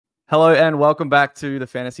Hello and welcome back to the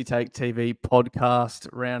Fantasy Take TV podcast.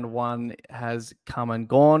 Round one has come and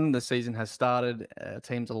gone. The season has started.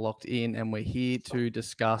 Teams are locked in, and we're here to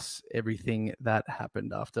discuss everything that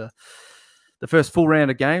happened after the first full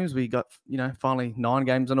round of games. We got, finally 9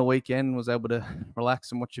 games on a weekend. Was able to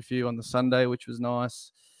relax and watch a few on the Sunday, which was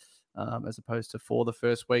nice, as opposed to 4 the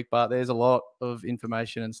first week. But there's a lot of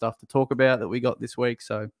information and stuff to talk about that we got this week,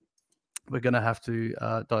 so we're going to have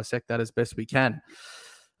to dissect that as best we can.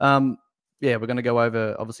 We're going to go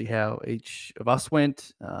over obviously how each of us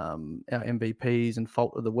went, our MVPs and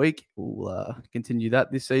fault of the week. We'll continue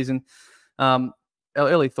that this season. Our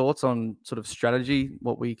early thoughts on sort of strategy,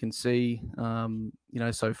 what we can see,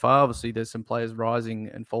 so far. Obviously, there's some players rising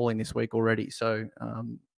and falling this week already. So,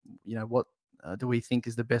 what do we think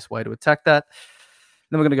is the best way to attack that?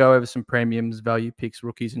 Then we're going to go over some premiums, value picks,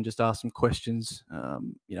 rookies, and just ask some questions,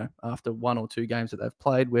 after 1 or 2 games that they've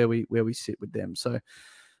played, where we sit with them. So,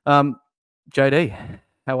 JD,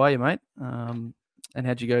 how are you, mate? And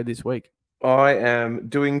how'd you go this week? I am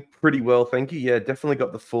doing pretty well, thank you. Yeah, definitely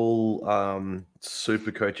got the full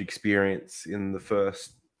SuperCoach experience in the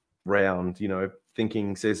first round.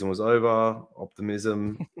 Thinking season was over,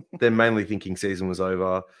 optimism. Then mainly thinking season was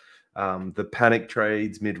over. The panic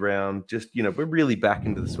trades mid-round, just, we're really back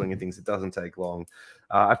into the swing of things. It doesn't take long.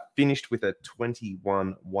 I finished with a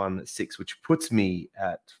 21-1-6, which puts me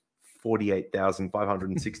at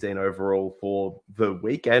 48,516 overall for the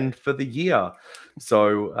weekend for the year.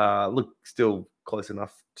 So, look, still close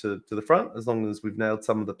enough to the front as long as we've nailed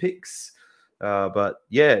some of the picks. But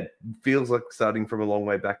yeah, it feels like starting from a long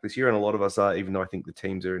way back this year, and a lot of us are, even though I think the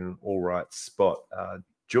teams are in an all right spot.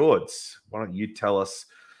 George, why don't you tell us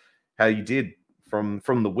how you did from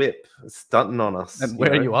the whip, stunting on us. And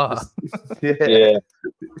where you are. Yeah.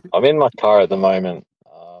 I'm in my car at the moment,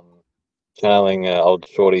 channeling old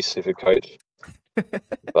Shorty SuperCoach.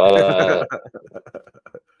 But,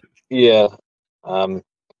 how'd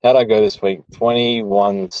I go this week?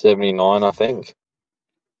 21.79, I think.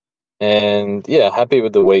 And, happy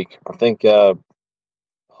with the week. I think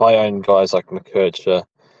high-owned guys like McKercher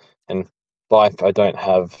and Bike I don't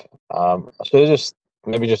have. I should have just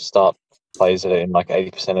start plays that are in like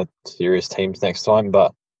 80% of serious teams next time,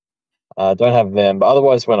 but don't have them. But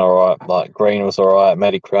otherwise went all right. Like Green was all right,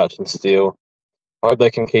 Matty Crouch and Steele. I hope they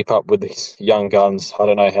can keep up with these young guns. I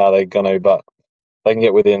don't know how they're going to, but if they can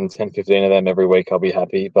get within 10, 15 of them every week, I'll be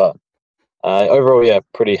happy. But overall,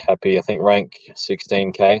 pretty happy. I think rank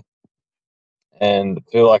 16K. And I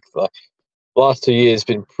feel like the last 2 years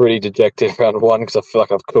been pretty dejected round one because I feel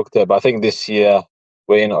like I've cooked it. But I think this year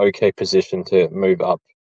we're in okay position to move up.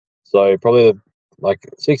 So probably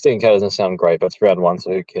 16K doesn't sound great, but it's round one,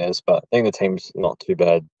 so who cares? But I think the team's not too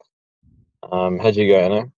bad. How'd you go,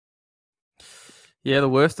 Anno? Yeah, the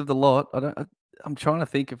worst of the lot. I'm trying to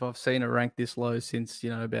think if I've seen a rank this low since,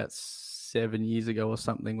 about 7 years ago or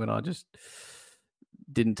something, when I just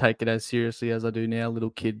didn't take it as seriously as I do now.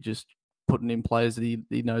 Little kid just putting in players that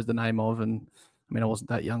he knows the name of. And I mean, I wasn't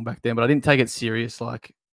that young back then, but I didn't take it serious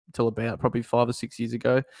until about probably 5 or 6 years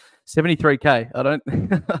ago. 73K.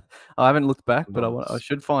 I haven't looked back, but I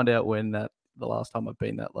should find out when the last time I've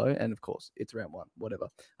been that low. And of course, it's round one, whatever.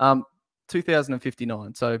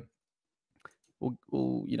 2059. So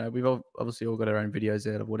we've obviously all got our own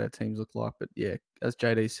videos out of what our teams look like. But yeah, as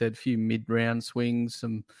JD said, a few mid-round swings,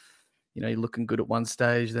 some, you're looking good at one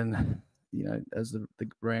stage, then, as the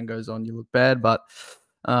round goes on, you look bad. But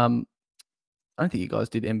I don't think you guys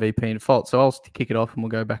did MVP and fault, so I'll kick it off and we'll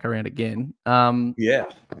go back around again.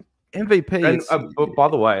 MVP. And by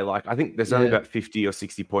the way, I think there's only about 50 or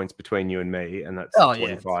 60 points between you and me, and that's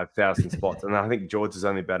 25,000 spots. And I think George is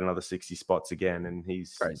only about another 60 spots again, and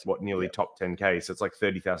he's nearly top 10K. So it's like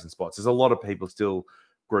 30,000 spots. There's a lot of people still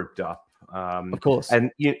grouped up. Of course. And,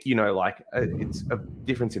 it's a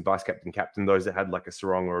difference in vice captain, those that had like a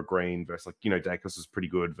Sarong or a Green versus Dacos was pretty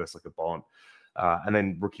good versus like a Bond. And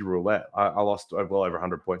then rookie roulette, I lost well over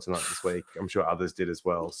 100 points on that this week. I'm sure others did as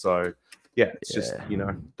well. So it's just,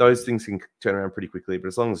 those things can turn around pretty quickly, but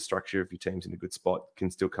as long as the structure of your team's in a good spot, can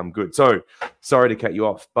still come good. So sorry to cut you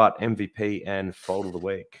off, but MVP and fold of the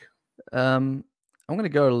week. I'm going to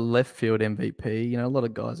go left field MVP. A lot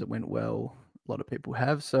of guys that went well, a lot of people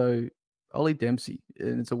have. So Ollie Dempsey,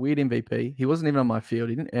 and it's a weird MVP. He wasn't even on my field.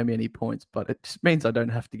 He didn't earn me any points, but it just means I don't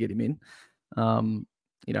have to get him in.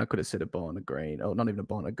 I could have said a Bond, a Green, or not even a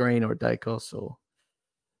Bond, a Green or a Dacos, or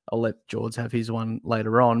I'll let George have his one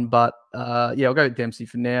later on. But I'll go with Dempsey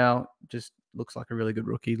for now. Just looks like a really good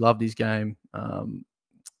rookie. Loved his game.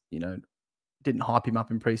 Didn't hype him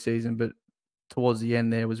up in preseason, but towards the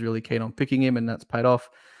end there was really keen on picking him, and that's paid off.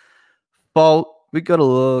 Bolt, we got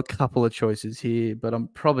a couple of choices here, but I'm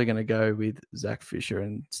probably going to go with Zach Fisher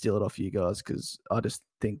and steal it off you guys because I just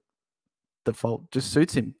think the fault just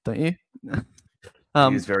suits him, don't you?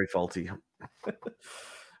 He is very faulty.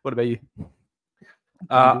 What about you?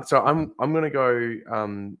 So I'm going to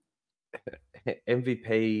go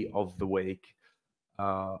MVP of the week.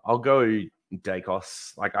 I'll go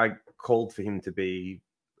Dacos. Like, I called for him to be,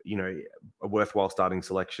 a worthwhile starting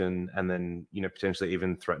selection, and then, potentially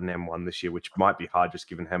even threaten M1 this year, which might be hard just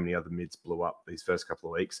given how many other mids blew up these first couple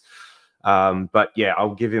of weeks. But yeah,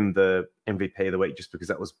 I'll give him the MVP of the week just because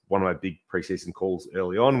that was one of my big preseason calls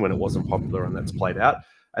early on when it wasn't popular, and that's played out.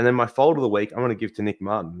 And then my fold of the week, I'm going to give to Nick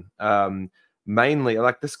Martin. Mainly,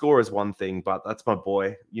 like, the score is one thing, but that's my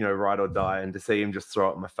boy, ride or die. And to see him just throw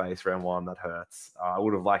it in my face round one, that hurts. I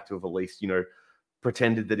would have liked to have at least,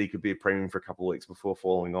 pretended that he could be a premium for a couple of weeks before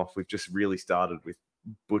falling off. We've just really started with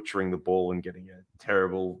butchering the ball and getting a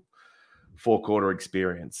terrible four-quarter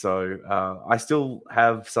experience. So I still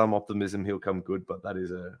have some optimism he'll come good, but that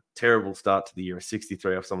is a terrible start to the year. A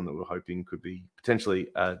 63 off someone that we're hoping could be potentially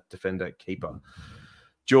a defender keeper.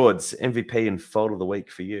 George, MVP and fault of the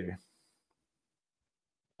week for you.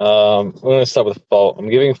 I'm going to start with fault. I'm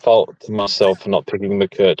giving fault to myself for not picking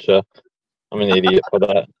McKercher. I'm an idiot for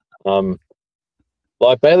that.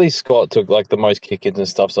 Like, Bailey Scott took like the most kick-ins and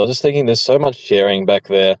stuff, so I was just thinking there's so much sharing back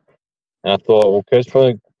there, and I thought, well, Kurt's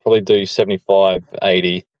probably do 75,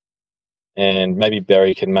 80, and maybe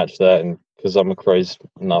Berry can match that, and because I'm a crazy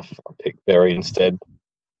enough, I picked Berry instead.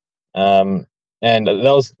 And that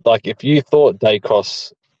was like, if you thought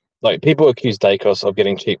Dacos, like, people accuse Dacos of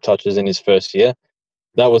getting cheap touches in his first year,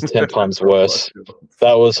 that was 10 times worse.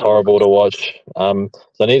 That was horrible to watch. So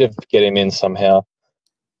I need to get him in somehow.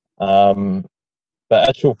 But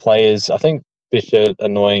actual players, I think Fisher,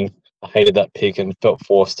 annoying. I hated that pick and felt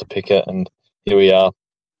forced to pick it, and here we are.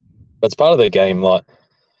 But it's part of the game, like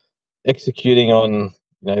executing on,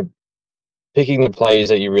 picking the players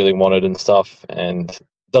that you really wanted and stuff, and it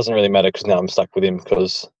doesn't really matter because now I'm stuck with him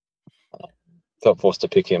because I felt forced to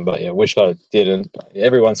pick him. But yeah, wish I didn't.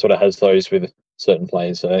 Everyone sort of has those with certain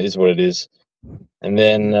players, so it is what it is. And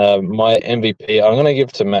then my MVP, I'm going to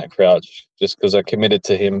give to Matt Crouch just because I committed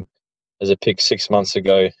to him as a pick 6 months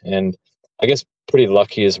ago, and I guess pretty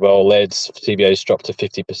lucky as well. Laird's CBA's dropped to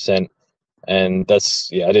 50%, and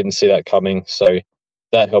I didn't see that coming, so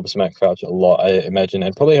that helps Matt Crouch a lot, I imagine,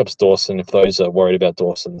 and probably helps Dawson if those are worried about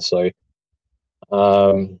Dawson. So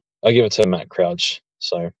I'll give it to Matt Crouch.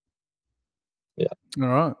 So yeah. All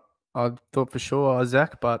right. I thought for sure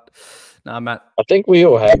Zach, but no, Matt. I think we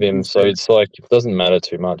all have him, so it's like it doesn't matter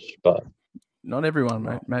too much. But not everyone,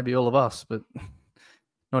 mate. Maybe all of us, but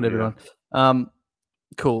not everyone.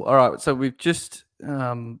 Cool. All right. So we've just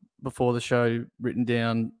before the show written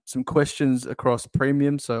down some questions across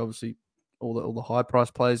premium. So obviously all the high price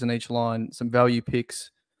players in each line, some value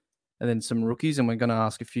picks, and then some rookies. And we're going to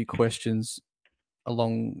ask a few questions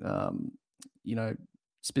along,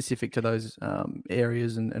 specific to those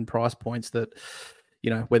areas and price points that,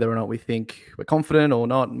 whether or not we think we're confident or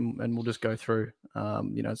not, and we'll just go through.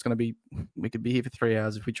 It's going to be, we could be here for 3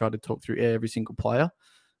 hours if we tried to talk through every single player.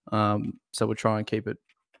 So we'll try and keep it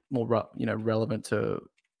more, relevant to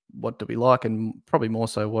what do we like, and probably more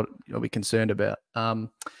so what are we concerned about.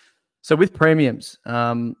 So with premiums,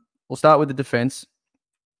 we'll start with the defense.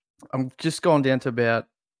 I'm just gone down to about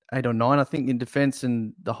 8 or 9, I think, in defense,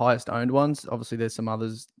 and the highest owned ones. Obviously, there's some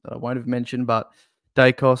others that I won't have mentioned, but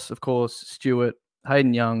Dacos, of course, Stewart,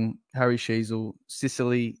 Hayden Young, Harry Sheasel,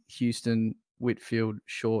 Sicily, Houston, Whitfield,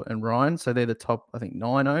 Shaw, and Ryan. So they're the top, I think,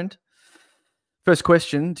 9 owned. First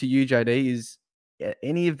question to you, JD, is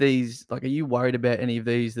any of these, like, are you worried about any of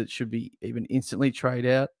these that should be even instantly trade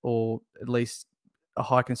out, or at least a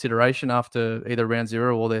high consideration after either round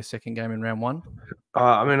 0 or their second game in round 1?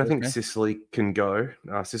 I think Sicily can go.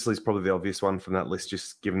 Sicily's probably the obvious one from that list,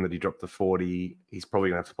 just given that he dropped the 40. He's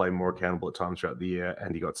probably going to have to play more accountable at times throughout the year,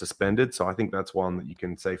 and he got suspended. So I think that's one that you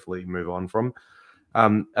can safely move on from.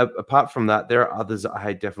 Apart from that, there are others that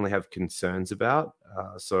I definitely have concerns about.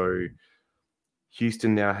 So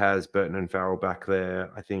Houston now has Burton and Farrell back there.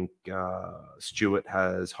 I think Stewart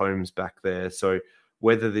has Holmes back there. So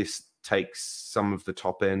whether this takes some of the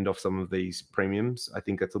top end off some of these premiums, I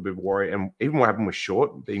think that's a bit of a worry. And even what happened with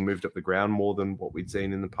Short being moved up the ground more than what we'd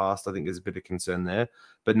seen in the past, I think there's a bit of concern there.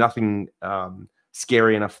 But nothing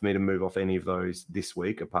scary enough for me to move off any of those this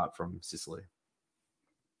week, apart from Sicily.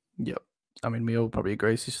 Yep. I mean, we all probably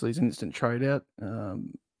agree Sicily's an instant trade out.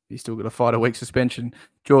 He's still got to fight a week suspension.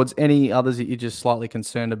 George, any others that you're just slightly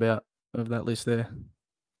concerned about of that list there?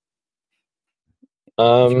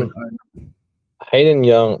 Hayden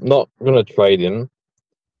Young, not going to trade him.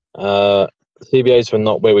 CBAs were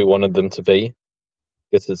not where we wanted them to be.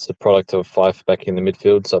 Because it's a product of 5 back in the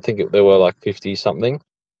midfield. So I think they were like 50 something.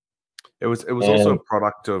 It was also a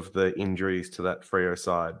product of the injuries to that Freo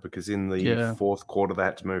side, because in the fourth quarter they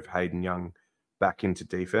had to move Hayden Young back into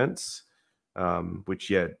defense, which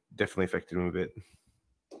definitely affected him a bit.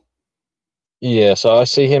 Yeah, so I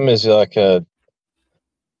see him as I'll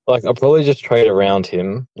probably just trade around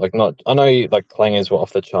him. I know Klangers were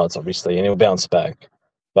off the charts obviously, and he'll bounce back.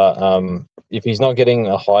 But if he's not getting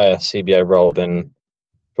a higher CBA role, then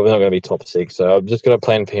probably not going to be top 6. So I'm just going to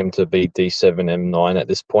plan for him to be D7, M9 at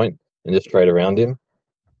this point and just trade around him.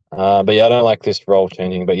 But yeah, I don't like this role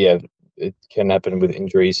changing. But yeah, it can happen with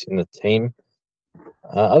injuries in the team.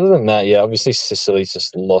 Other than that, obviously Sicily's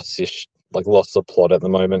just lost the plot at the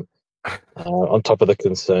moment. On top of the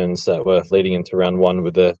concerns that were leading into round 1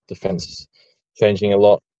 with the defense changing a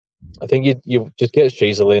lot. I think you just get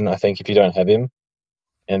Sheasel in, I think, if you don't have him.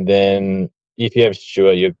 And then if you have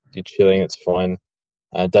Stewart, you're chilling, it's fine.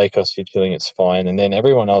 Dacos, you're chilling, it's fine. And then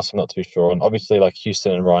everyone else, I'm not too sure. And obviously, like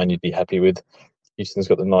Houston and Ryan, you'd be happy with. Houston's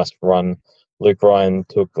got the nice run. Luke Ryan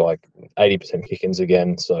took like 80% kick-ins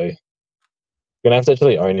again. So you're going to have to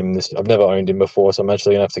actually own him. I've never owned him before, so I'm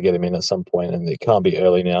actually going to have to get him in at some point. And it can't be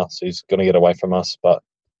early now, so he's going to get away from us. But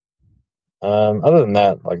other than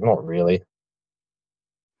that, not really.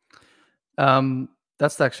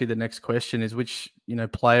 That's actually the next question: is which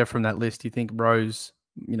player from that list do you think rose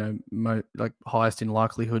highest in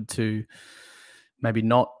likelihood to maybe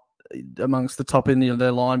not amongst the top in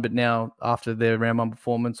their line, but now after their round 1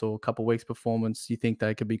 performance or a couple of weeks performance, you think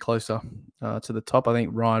they could be closer to the top? I think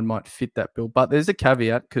Ryan might fit that bill, but there's a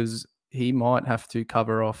caveat because he might have to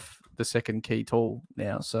cover off the second key tall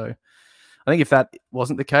now. So I think if that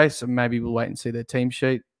wasn't the case, maybe we'll wait and see their team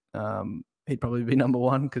sheet. He'd probably be number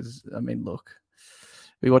 1 because, look,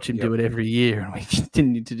 we watch him do it every year and we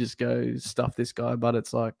continue to just go stuff this guy. But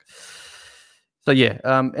it's like, so yeah.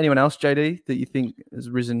 Anyone else, JD, that you think has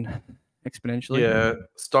risen exponentially? Yeah,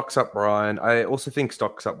 stocks up Ryan. I also think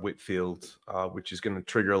stocks up Whitfield, which is going to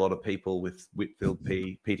trigger a lot of people with Whitfield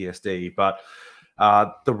PTSD. But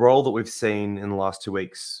the role that we've seen in the last 2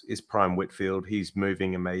 weeks is prime Whitfield. He's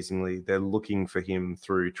moving amazingly. They're looking for him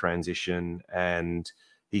through transition and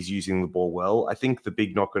he's using the ball well. I think the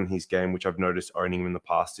big knock on his game, which I've noticed owning him in the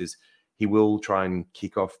past, is he will try and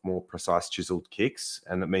kick off more precise, chiseled kicks.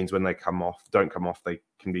 And that means when they don't come off, they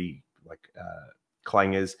can be like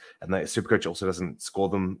clangers. And SuperCoach also doesn't score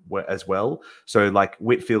them as well. So like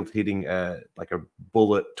Whitfield hitting a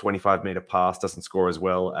bullet 25-meter pass doesn't score as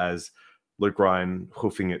well as Luke Ryan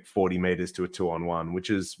hoofing it 40 meters to a 2-on-1, which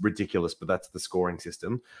is ridiculous, but that's the scoring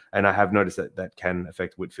system. And I have noticed that can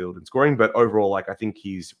affect Whitfield in scoring. But overall, I think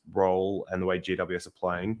his role and the way GWS are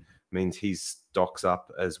playing means he stocks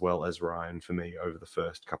up as well as Ryan for me over the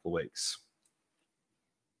first couple of weeks.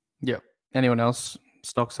 Yeah. Anyone else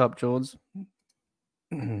stocks up, George?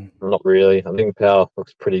 Not really. I think Power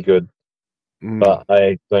looks pretty good, but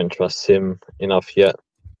I don't trust him enough yet.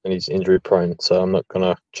 And he's injury prone, so I'm not going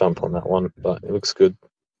to jump on that one, but it looks good.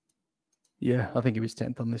 Yeah, I think he was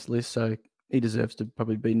 10th on this list, so he deserves to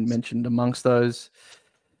probably be mentioned amongst those.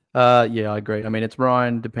 Yeah, I agree. It's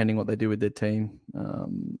Ryan, depending what they do with their team.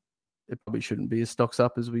 It probably shouldn't be as stocks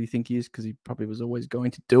up as we think he is because he probably was always going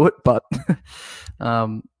to do it. But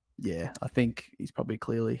yeah, I think he's probably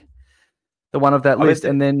clearly the one of that list.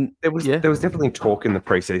 And then there was definitely talk in the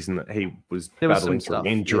preseason that he was battling through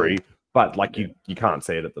injury. Yeah. But you can't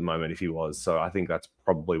see it at the moment if he was. So I think that's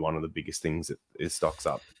probably one of the biggest things that is stocks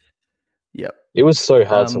up. Yep. It was so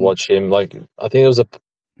hard to watch him. I think it was I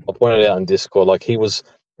pointed out in Discord, he was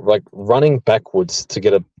running backwards to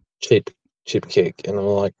get a chip kick. And I'm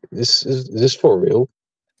like, is this for real?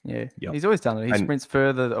 Yeah. Yep. He's always done it. He sprints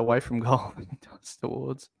further away from goal than he does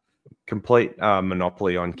towards. Complete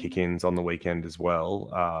monopoly on kick-ins on the weekend as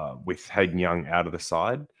well, with Hayden Young out of the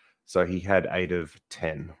side. So he had 8 of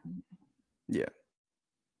 10. Yeah.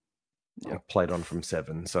 Played on from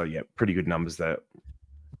 7. So, yeah, pretty good numbers there.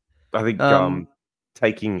 I think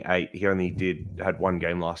taking 8, he only had 1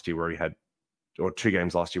 game last year where he had, or 2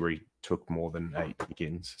 games last year where he took more than 8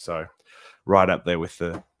 kick-ins. So, right up there with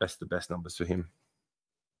the best numbers for him.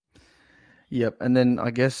 Yep. And then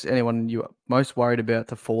I guess anyone you're most worried about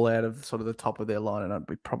to fall out of sort of the top of their line, and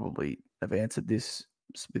we probably have answered this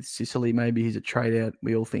with Sicily. Maybe he's a trade out.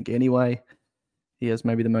 We all think anyway. He has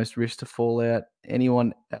maybe the most risk to fall out.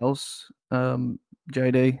 Anyone else,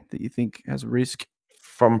 JD, that you think has a risk?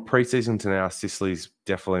 From preseason to now, Sicily's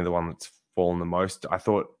definitely the one that's fallen the most. I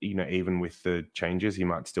thought, even with the changes, he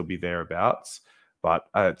might still be thereabouts, but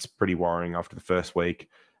it's pretty worrying after the first week.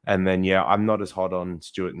 And then, I'm not as hot on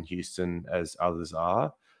Stewart and Houston as others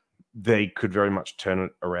are. they could very much turn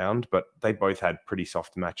it around, but they both had pretty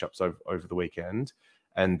soft matchups over the weekend,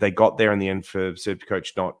 and they got there in the end for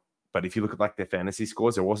SuperCoach not. But if you look at like their fantasy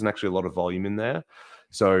scores, there wasn't actually a lot of volume in there.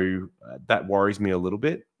 So that worries me a little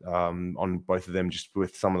bit on both of them, just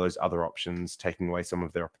with some of those other options taking away some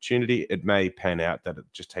of their opportunity. It may pan out that it's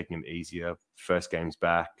just taking it easier, first games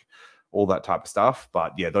back, all that type of stuff.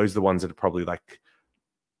 But yeah, those are the ones that are probably like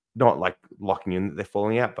not like locking in that they're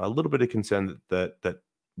falling out, but a little bit of concern that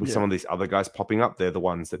with some of these other guys popping up, they're the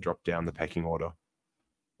ones that drop down the pecking order.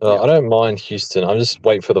 I don't mind Houston. I'm just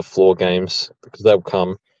waiting for the floor games because they'll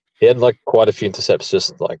come. He had like quite a few intercepts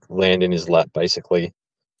just like land in his lap basically,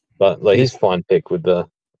 but like he's fine pick with the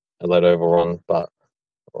late overrun. But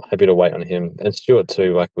happy to wait on him and Stewart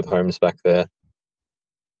too. Like with Holmes back there,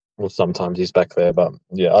 well sometimes he's back there, but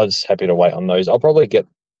yeah, I'm just happy to wait on those. I'll probably get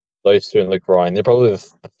those two and Luke Ryan. They're probably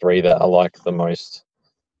the three that I like the most.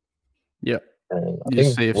 Yeah, and I you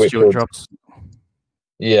think see if Whitford's, Stewart drops.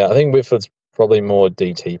 Yeah, I think Whitford's probably more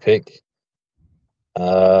DT pick.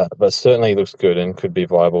 But certainly looks good and could be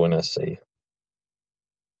viable in SC.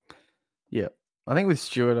 Yeah, I think with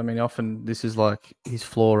Stewart, I mean, often this is like his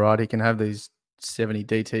floor, right? He can have these 70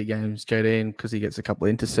 DT games, JD, and because he gets a couple of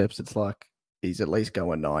intercepts, it's like he's at least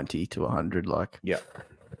going 90 to 100. Like, yeah.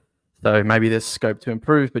 So maybe there's scope to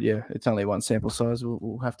improve, but yeah, it's only one sample size.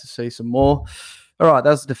 We'll have to see some more. All right,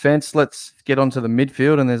 that's the defense. Let's get on to the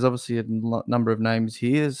midfield, and there's obviously a number of names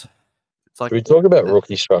here. It's like, should we talk about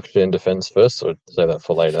rookie structure in defense first, or save that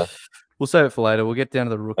for later? We'll save it for later. We'll get down to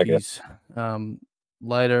the rookies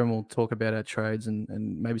later, and we'll talk about our trades and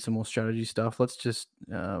maybe some more strategy stuff. Let's just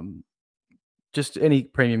any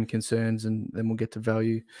premium concerns, and then we'll get to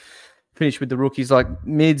value. Finish with the rookies. Like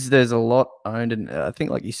mids, there's a lot owned, and I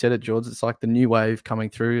think, like you said it, George, it's like the new wave coming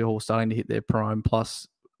through, all starting to hit their prime, plus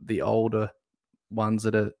the older ones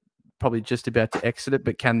that are probably just about to exit it,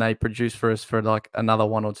 but can they produce for us for like another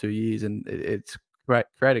 1 or 2 years? And it's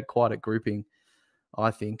created quite a grouping, I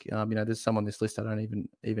think. There's some on this list I don't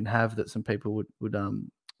even have that some people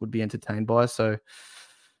would be entertained by. So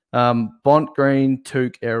Bont, Green,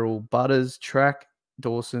 Took, Errol, Butters, Track,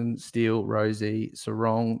 Dawson, Steele, Rosie,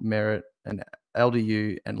 Sarong, Merritt, and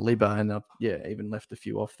LDU and Libba, and even left a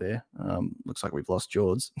few off there. Looks like we've lost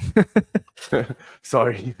George.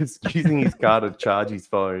 Sorry, he was using his car to charge his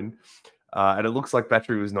phone, and it looks like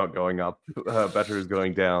battery was not going up. Battery was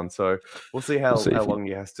going down. So we'll see how long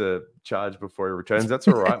he has to charge before he returns. That's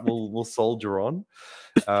all right. We'll soldier on.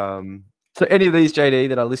 So any of these, JD,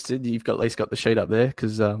 that I listed, you've at least got the sheet up there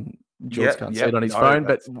because George can't see it on his phone.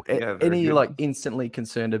 But any good. Like instantly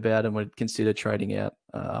concerned about and would consider trading out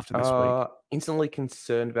after this week? Instantly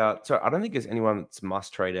concerned about. So I don't think there's anyone that's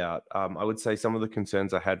must trade out. I would say some of the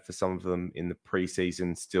concerns I had for some of them in the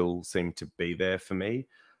preseason still seem to be there for me.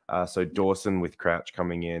 So Dawson with Crouch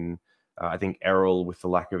coming in. I think Errol with the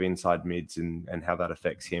lack of inside mids and how that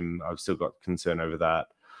affects him. I've still got concern over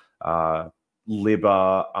that.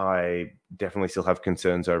 Libba, I definitely still have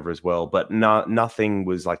concerns over as well, but nothing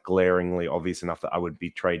was like glaringly obvious enough that I would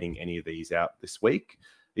be trading any of these out this week.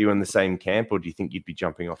 Are you in the same camp, or do you think you'd be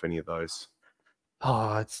jumping off any of those?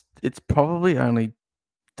 Oh, it's probably only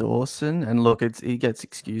Dawson, and look, he gets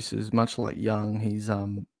excuses, much like Young. He's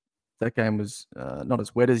that game was not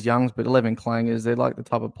as wet as Young's, but 11 clangers. They're like the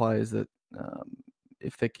type of players that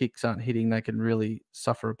if their kicks aren't hitting, they can really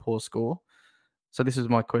suffer a poor score. So this is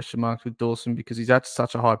my question marks with Dawson because he's at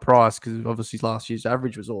such a high price because obviously last year's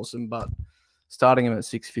average was awesome, but starting him at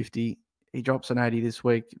 650, he drops an 80 this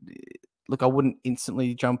week. Look, I wouldn't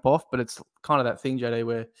instantly jump off, but it's kind of that thing, JD,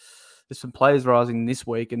 where there's some players rising this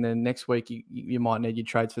week, and then next week you might need your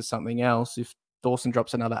trades for something else. If Dawson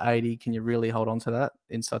drops another 80, can you really hold on to that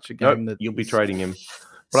in such a game? That you'll be trading him.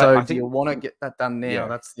 But so I think, do you want to get that done now? Yeah.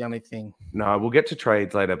 That's the only thing. No, we'll get to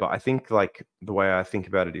trades later, but I think like the way I think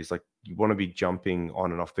about it is like you want to be jumping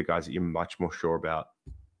on and off the guys that you're much more sure about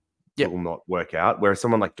will not work out. Whereas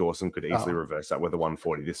someone like Dawson could easily reverse that with a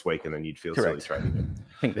 140 this week, and then you'd feel silly trading him.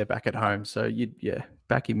 I think they're back at home, so you'd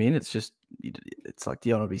back him in. It's just it's like, do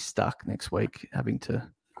you want to be stuck next week having to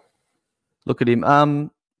look at him? Outside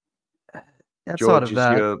George, of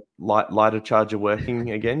that, is your lighter charger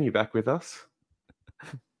working again? You back with us?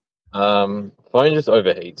 Phone just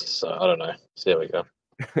overheats, so I don't know. See how we go.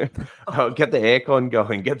 Get the aircon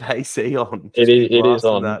going. Get the AC on. It is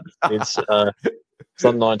on. That. It's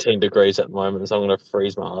on 19 degrees at the moment, so I'm going to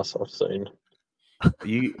freeze my ass off soon.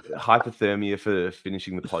 You hypothermia for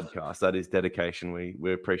finishing the podcast. That is dedication.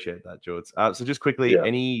 We appreciate that, George. So just quickly,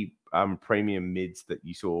 any premium mids that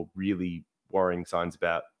you saw really worrying signs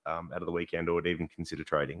about out of the weekend, or would even consider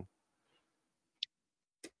trading?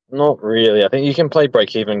 Not really. I think you can play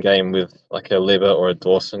break-even game with like a Libba or a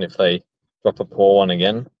Dawson if they drop a poor one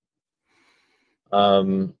again.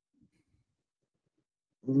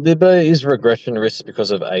 Libba is regression risk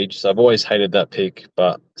because of age, so I've always hated that pick,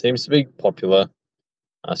 but seems to be popular.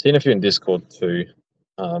 I've seen a few in Discord too.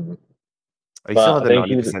 He still But had I the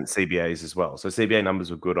think 90% CBAs as well. So CBA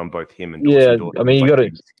numbers were good on both him and yeah, Dawson. I mean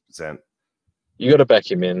Dawson was like 86%. you got to back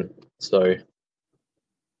him in. So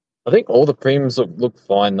I think all the premiums look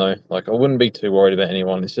fine though. Like I wouldn't be too worried about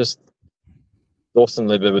anyone. It's just Dawson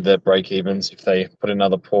Libba with their break evens. If they put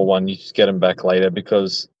another poor one, you just get them back later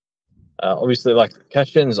because obviously like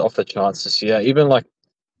cash gen's off the charts this year. Even like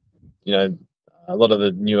a lot of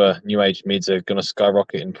the new age mids are going to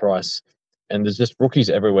skyrocket in price, and there's just rookies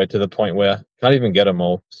everywhere to the point where you can't even get them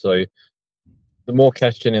all. So the more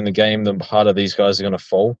cash gen in the game, the harder these guys are going to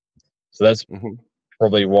fall. So that's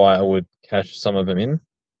probably why I would cash some of them in.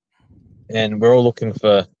 And we're all looking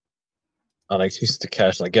for an excuse to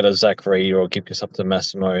cash, like get a Zach Reed or give us up to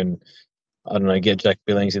Massimo and I don't know, get Jack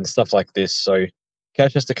Billings and stuff like this. So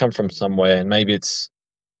cash has to come from somewhere, and maybe it's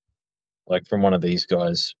like from one of these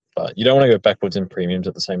guys. But you don't want to go backwards in premiums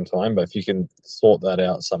at the same time. But if you can sort that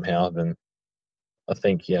out somehow, then I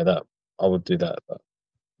think that I would do that. But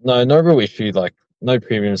no real issue. Like no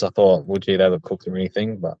premiums. I thought, well, gee, they look cooked or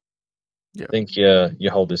anything. But I think you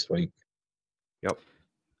hold this week. Yep.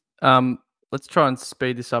 Let's try and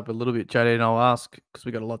speed this up a little bit, JD, and I'll ask because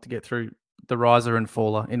we got a lot to get through. The riser and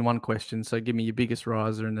faller in one question. So give me your biggest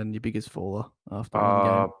riser and then your biggest faller after one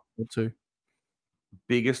game or two.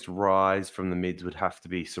 Biggest rise from the mids would have to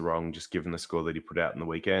be Sarong, just given the score that he put out in the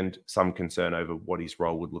weekend. Some concern over what his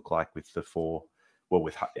role would look like with the four, well,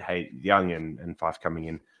 with Young and Fife coming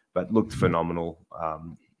in, but looked phenomenal.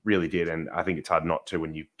 Really did. And I think it's hard not to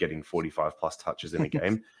when you're getting 45 plus touches in a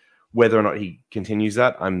game. Whether or not he continues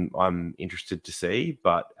that, I'm interested to see,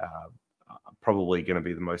 but probably going to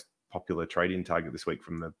be the most popular trade-in target this week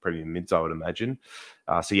from the premium mids, I would imagine.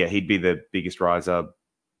 So yeah, he'd be the biggest riser.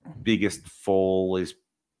 Biggest fall is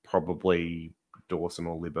probably Dawson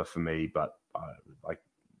or Libba for me, but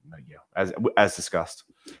as discussed.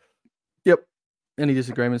 Yep. Any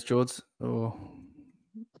disagreements, George? Or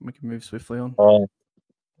we can move swiftly on.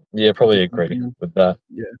 Yeah, probably agree with that.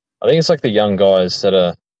 Yeah, I think it's like the young guys that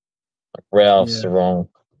are like Ralph, Sarong,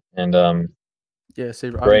 and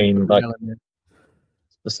Green. Like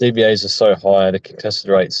the CBAs are so high, the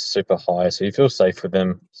contested rate's super high, so you feel safe with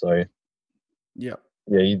them. So yeah,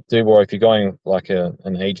 you do worry if you're going like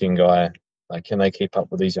an aging guy. Like, can they keep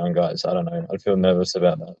up with these young guys? I don't know. I'd feel nervous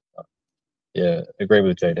about that. But yeah, agree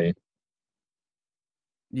with JD.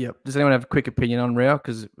 Yep. Does anyone have a quick opinion on Rao?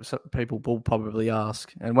 Because people will probably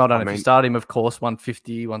ask. And well done if you start him, of course,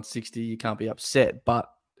 150, 160, you can't be upset. But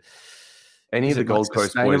any of the Gold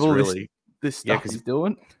Coast boys really, this stuff he's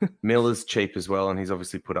doing. Miller's cheap as well, and he's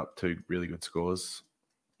obviously put up 2 really good scores.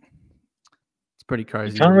 It's pretty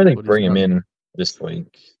crazy. You can't really bring him in this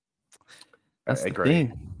week. That's the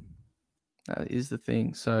thing. That is the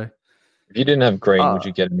thing. So if you didn't have Green, would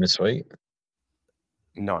you get him this week?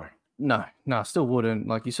 No, I still wouldn't.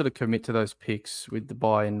 Like, you sort of commit to those picks with the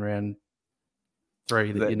buy in round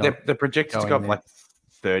 3 that they're projected to go up like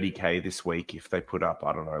 30k this week if they put up,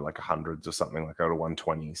 I don't know, like hundreds or something like out of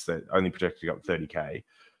 120s. They're only projected to go up 30k.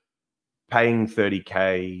 Paying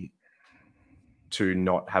 30k to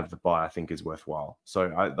not have the buy, I think, is worthwhile. So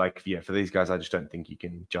for these guys, I just don't think you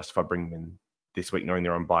can justify bringing them in this week knowing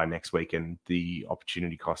they're on buy next week, and the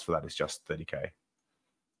opportunity cost for that is just 30k.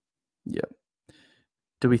 Yeah.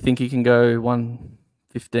 Do we think he can go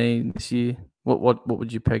 115 this year? What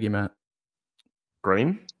would you peg him at?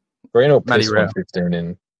 Green or Matty 115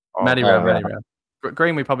 in? Matty Rao.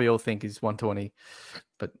 Green we probably all think is 120,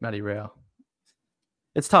 but Matty Rao.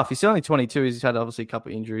 It's tough. He's only 22. He's had obviously a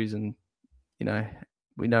couple of injuries, and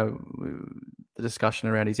we know the discussion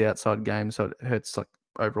around his outside game, so it hurts like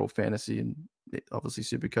overall fantasy and obviously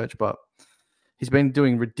SuperCoach, but he's been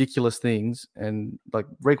doing ridiculous things, and like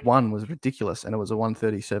week 1 was ridiculous, and it was a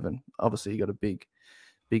 137. Obviously, he got a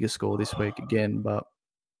bigger score this week again, but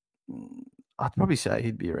I'd probably say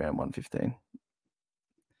he'd be around 115.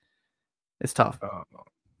 It's tough.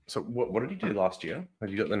 So what did he do last year? Have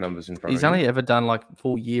you got the numbers in front He's of you? only ever done like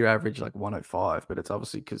full year average like 105, but it's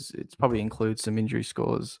obviously because it's probably includes some injury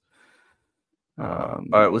scores.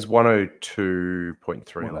 It was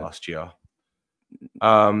 102.3 last year.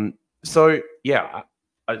 So yeah,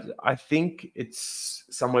 I think it's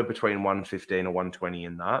somewhere between 115 or 120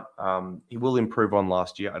 in that. He will improve on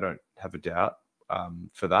last year. I don't have a doubt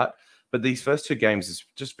for that. But these first 2 games is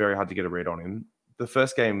just very hard to get a read on him. the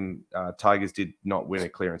first game, Tigers did not win a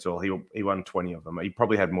clearance at all. He won 20 of them. He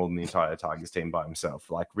probably had more than the entire Tigers team by himself,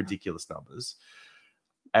 like ridiculous numbers.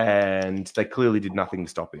 And they clearly did nothing to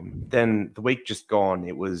stop him. Then the week just gone,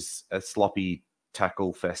 it was a sloppy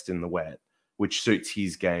tackle fest in the wet, which suits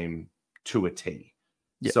his game to a T.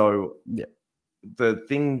 Yep. So yep. The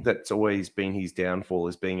thing that's always been his downfall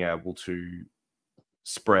is being able to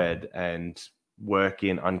spread and work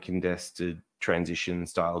in uncontested transition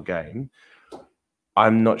style game.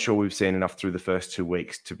 I'm not sure we've seen enough through the first 2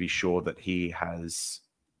 weeks to be sure that he has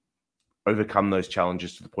overcome those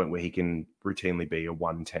challenges to the point where he can routinely be a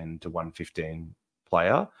 110 to 115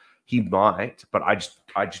 player. He might, but I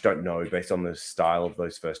just don't know based on the style of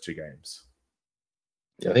those first 2 games.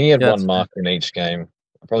 Yeah, I think he had one marker in each game.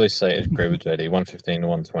 I'd probably say I'd agree with JD, 115 to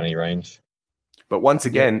 120 range. But once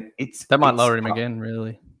again, that might lower him again,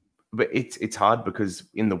 really. But it's hard because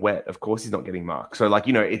in the wet, of course, he's not getting marked. So, like,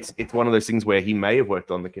 it's one of those things where he may have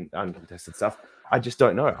worked on the uncontested stuff. I just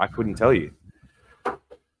don't know. I couldn't tell you.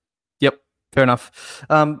 Yep, fair enough.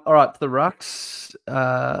 All right, the rucks,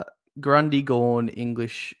 Grundy, Gawn,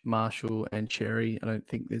 English, Marshall, and Cherry. I don't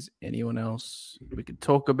think there's anyone else we could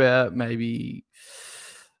talk about. Maybe,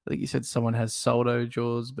 I think you said someone has Soldo,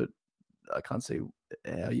 Jaws, but I can't see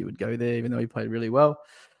how you would go there, even though he played really well.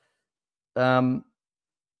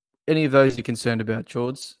 Any of those you're concerned about,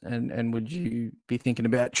 George, and would you be thinking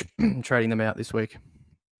about trading them out this week?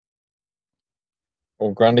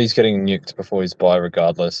 Well, Grundy's getting nuked before his bye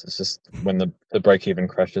regardless. It's just when the break-even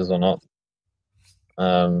crashes or not.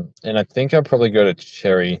 And I think I'd probably go to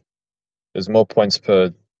Cherry. There's more points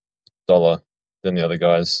per dollar than the other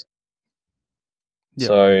guys. Yep.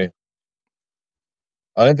 So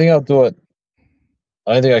I don't think I'll do it.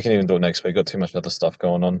 I don't think I can even do it next week. Got too much other stuff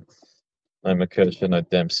going on. No McKercher, no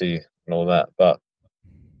Dempsey, and all that. But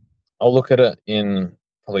I'll look at it in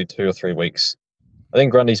probably 2 or 3 weeks. I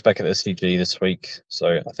think Grundy's back at the SCG this week,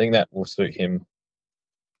 so I think that will suit him.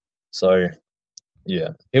 So, yeah,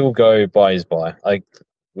 he will go by his buy. I've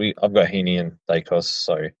got Heaney and Dacos,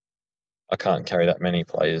 so I can't carry that many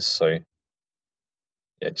players. So,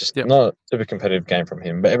 yeah, just not a super competitive game from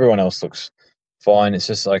him. But everyone else looks fine. It's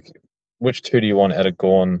just like, which 2 do you want out of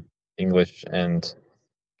Gawn, English, and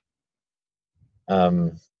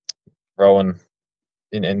Rowan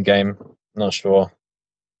in endgame? Not sure.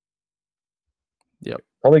 Yep.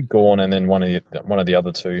 Probably Gawn and then one of the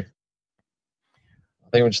other 2. I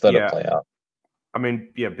think we'll just let it play out. I mean,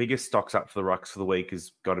 yeah, biggest stocks up for the rucks for the week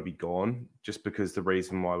has got to be Gawn, just because the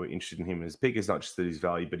reason why we're interested in him as big is not just that he's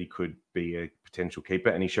value, but he could be a potential keeper.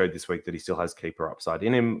 And he showed this week that he still has keeper upside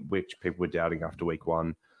in him, which people were doubting after week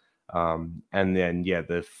 1. And then,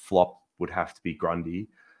 the flop would have to be Grundy.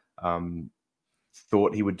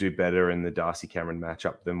 Thought he would do better in the Darcy Cameron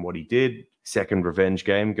matchup than what he did. Second revenge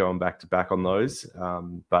game, going back to back on those.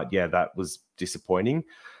 But yeah, that was disappointing.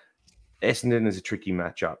 Essendon is a tricky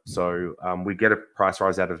matchup. So we get a price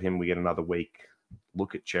rise out of him. We get another week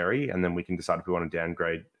look at Cherry, and then we can decide if we want to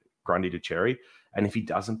downgrade Grundy to Cherry. And if he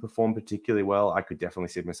doesn't perform particularly well, I could definitely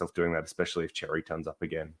see myself doing that, especially if Cherry turns up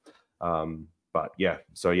again. But yeah,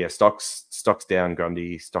 so yeah, stocks down,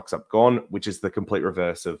 Grundy, stocks up, Gawn, which is the complete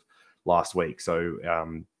reverse of last week. So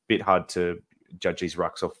bit hard to judge these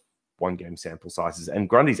rucks off 1 game sample sizes. And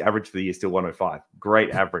Grundy's average for the year is still 105. Great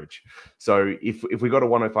average. So if we got a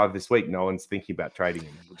 105 this week, no one's thinking about trading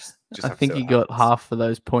him. We'll just I think he got half of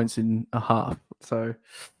those points in a half. So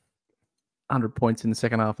 100 points in the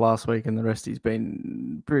second half last week, and the rest he's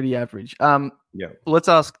been pretty average. Let's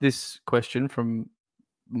ask this question from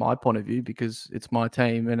my point of view, because it's my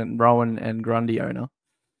team and Rowan and Grundy owner.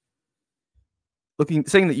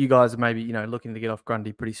 Seeing that you guys are maybe, looking to get off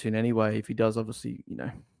Grundy pretty soon anyway, if he does obviously,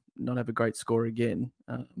 not have a great score again,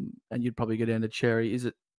 and you'd probably go down to Cherry, is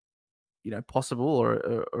it, possible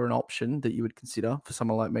or an option that you would consider for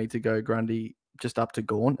someone like me to go Grundy just up to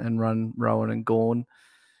Gawn and run Rowan and Gawn,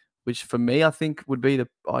 which for me, I think would be the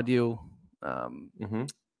ideal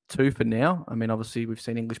 2 for now. I mean, obviously we've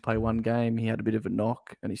seen English play 1 game. He had a bit of a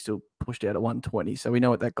knock and he still pushed out at 120. So we know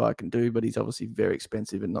what that guy can do, but he's obviously very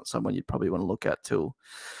expensive and not someone you'd probably want to look at till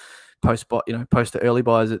post the early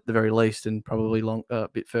buys at the very least, and probably a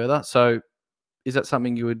bit further. So is that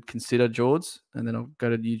something you would consider, George? And then I'll go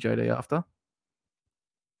to you, JD, after.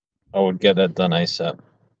 I would get that done ASAP.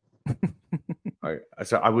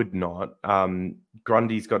 So I would not.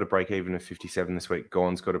 Grundy's got a break even of 57 this week.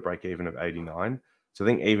 Gawn's got a break even of 89. So I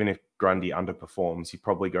think even if Grundy underperforms, he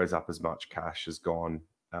probably goes up as much cash as Gawn.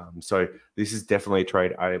 So this is definitely a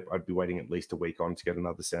trade I'd be waiting at least a week on to get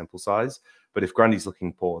another sample size. But if Grundy's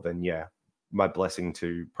looking poor, then yeah, my blessing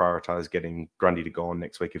to prioritize getting Grundy to Gawn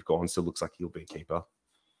next week if Gawn still looks like he'll be a keeper.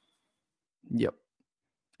 Yep.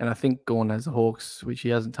 And I think Gawn has the Hawks, which he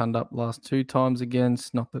hasn't turned up last 2 times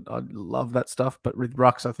against. Not that I love that stuff, but with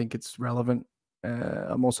Rucks, I think it's relevant.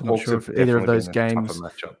 I'm also not sure if either of those games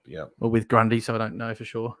or with Grundy, so I don't know for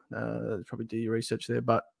sure. Probably do your research there,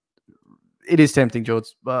 but it is tempting, George.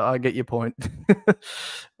 But I get your point.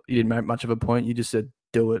 You didn't make much of a point. You just said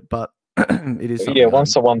do it, but it is something. Yeah,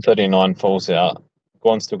 once the 139 falls out,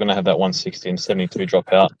 Gawn's still going to have that 160 and 72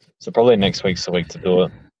 drop out. So probably next week's the week to do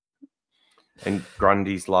it. And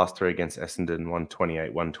Grundy's last 3 against Essendon,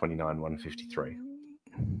 128, 129, 153.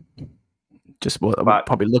 Just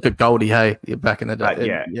probably look at Goldie. Hey, you're back in the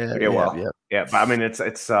day. Yeah. But I mean, it's.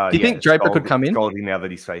 Do you think Draper could come in? Goldie now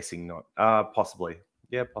that he's facing not possibly.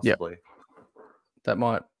 Yeah, possibly. Yep. That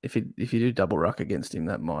might, if you do double ruck against him,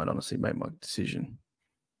 that might honestly make my decision.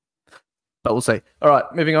 But we'll see. All right,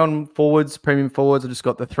 moving on forwards, premium forwards. I've just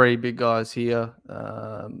got the 3 big guys here.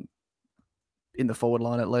 In the forward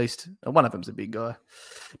line, at least. One of them's a big guy.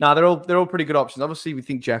 No, they're all pretty good options. Obviously, we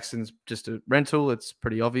think Jackson's just a rental. It's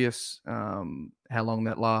pretty obvious. How long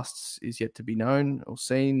that lasts is yet to be known or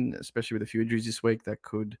seen, especially with a few injuries this week.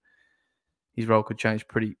 His role could change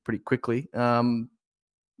pretty quickly.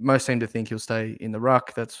 Most seem to think he'll stay in the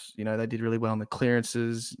ruck. That's, they did really well on the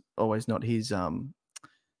clearances. Always not his own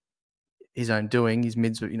doing. His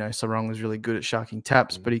mids, Sarong was really good at sharking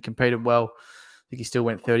taps, but he competed well. I think he still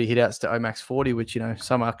went 30 hitouts to Omax 40, which,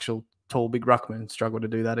 some actual tall, big ruckmen struggle to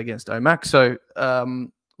do that against Omax. So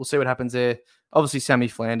we'll see what happens there. Obviously, Sammy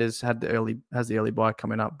Flanders has the early buy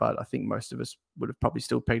coming up, but I think most of us would have probably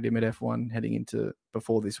still pegged him at F1 heading into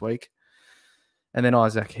before this week. And then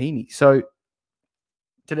Isaac Heaney. So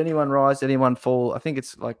did anyone rise? Did anyone fall? I think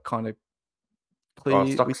it's kind of clear.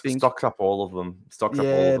 Stocks up all of them.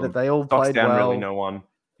 That they all stocks played down, well. Really no one.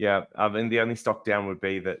 Yeah, and the only stock down would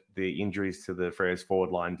be that the injuries to the Freya's forward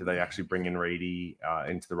line. Do they actually bring in Reedy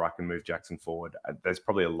into the ruck and move Jackson forward? There's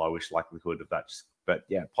probably a lowish likelihood of that, but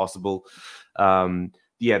yeah, possible. I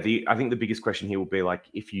think the biggest question here will be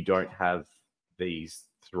if you don't have these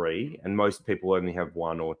 3, and most people only have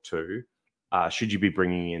 1 or 2, should you be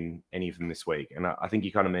bringing in any of them this week? And I think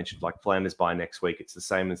you kind of mentioned Flanders by next week. It's the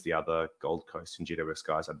same as the other Gold Coast and GWS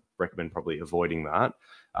guys. I'd recommend probably avoiding that.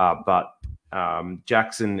 But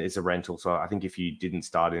Jackson is a rental, so I think if you didn't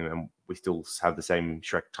start him and we still have the same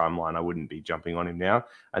Shrek timeline, I wouldn't be jumping on him now.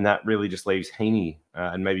 And that really just leaves Heaney,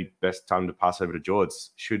 and maybe best time to pass over to George.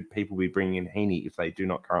 Should people be bringing in Heaney if they do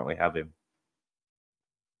not currently have him?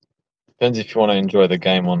 Depends if you want to enjoy the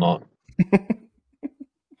game or not.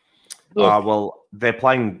 Well, they're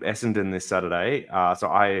playing Essendon this Saturday, so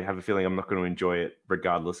I have a feeling I'm not going to enjoy it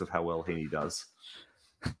regardless of how well Heaney does.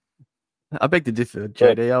 I beg to differ,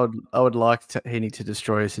 JD. I would like Heaney to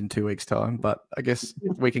destroy us in 2 weeks' time, but I guess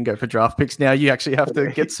we can go for draft picks now. You actually have to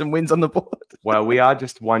get some wins on the board. Well, we are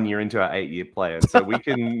just 1 year into our 8-year plan, so we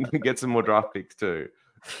can get some more draft picks too.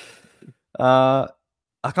 I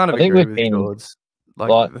kind of agree with George.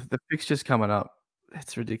 The fixtures coming up,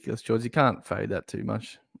 it's ridiculous, George. You can't fade that too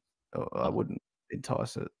much. I wouldn't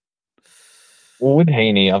entice it. Well, with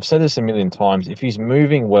Heaney, I've said this a million times. If he's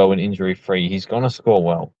moving well and injury-free, he's going to score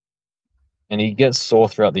well. And he gets sore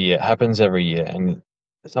throughout the year. It happens every year. And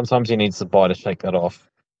sometimes he needs the bye to shake that off.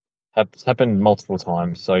 It's happened multiple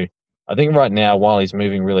times. So I think right now, while he's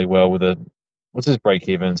moving really well with what's his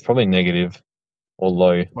break-even? It's probably negative or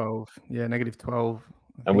low. 12. Yeah, negative 12.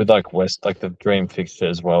 And with West, the dream fixture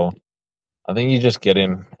as well. I think you just get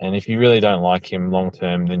him. And if you really don't like him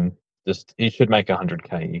long-term, then he should make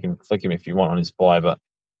 100K. You can flick him if you want on his buy. But,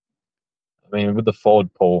 I mean, with the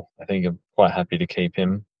forward pool, I think I'm quite happy to keep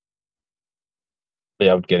him.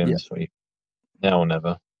 I would get him this week. Now or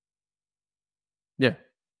never. Yeah,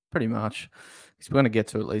 pretty much. He's going to get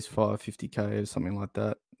to at least 550K or something like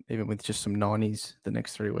that, even with just some 90s the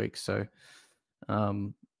next 3 weeks. So, I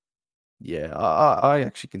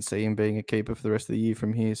actually can see him being a keeper for the rest of the year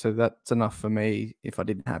from here. So that's enough for me if I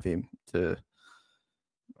didn't have him to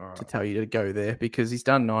tell you to go there, because he's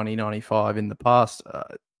done 90, 95 in the past.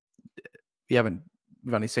 We've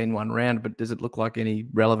only seen 1 round, but does it look like any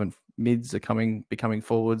relevant mids are becoming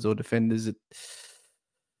forwards or defenders?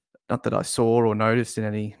 Not that I saw or noticed in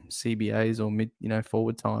any CBAs or mid,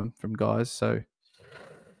 forward time from guys. So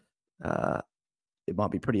it might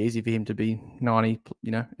be pretty easy for him to be 90,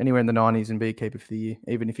 anywhere in the 90s and be a keeper for the year,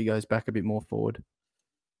 even if he goes back a bit more forward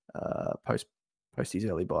post his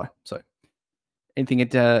early buy. So anything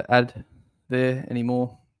to add there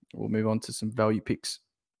anymore? We'll move on to some value picks.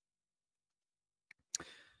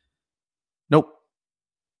 Nope.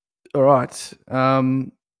 All right.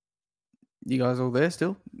 You guys all there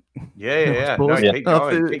still? Yeah. No, keep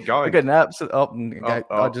going. Keep going. I got naps.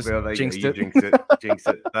 I just jinxed it. Jinxed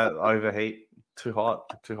it. That overheat Too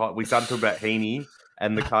hot. We started talking about Heaney,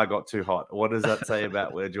 and the car got too hot. What does that say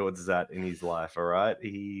about where George is at in his life? All right,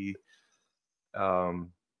 he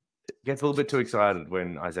gets a little bit too excited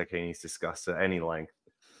when Isaac Heaney's discussed at any length.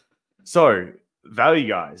 So value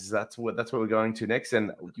guys, that's what we're going to next.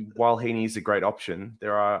 And while Heaney is a great option,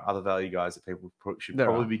 there are other value guys that people should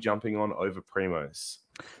probably be jumping on over Primos.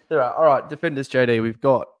 There are. All right, defenders, JD. We've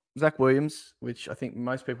got Zach Williams, which I think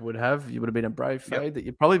most people would have. You would have been a brave fade that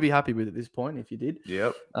you'd probably be happy with at this point if you did.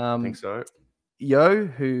 Yep, I think so. Yo,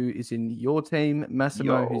 who is in your team,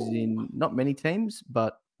 Massimo, who's in not many teams,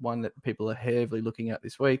 but one that people are heavily looking at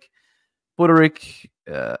this week. Buderick,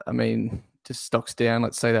 I mean, just stocks down.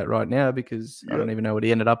 Let's say that right now because I don't even know what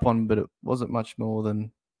he ended up on, but it wasn't much more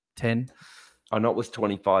than 10. I know it was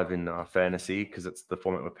 25 in fantasy because it's the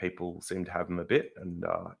format where people seem to have him a bit. And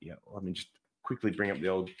let me just quickly bring up the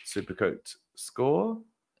old SuperCoach score.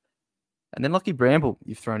 And then Lucky Bramble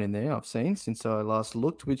you've thrown in there, I've seen since I last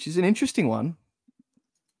looked, which is an interesting one.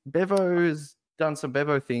 Bevo has done some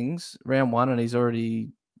Bevo things round one, and he's already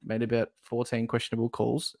made about 14 questionable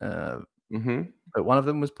calls. But one of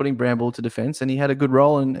them was putting Bramble to defense, and he had a good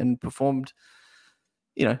role and performed,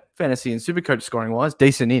 fantasy and SuperCoach scoring wise,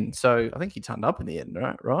 decent in. So I think he turned up in the end,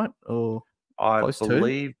 right? Or I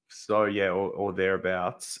believe so, yeah, or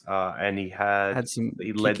thereabouts. And he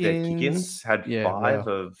led their kick-ins, had 5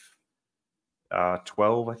 of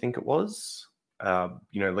 12, I think it was.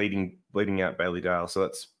 Leading out Bailey Dale. So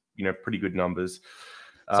that's pretty good numbers.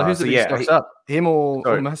 So who's the big stocks up? Him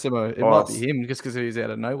or Massimo? It might be him just because he's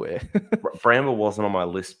out of nowhere. Bramble wasn't on my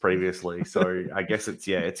list previously, so I guess it's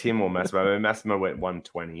him or Massimo. Massimo went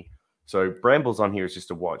 120. So Bramble's on here is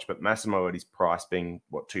just a watch, but Massimo at his price being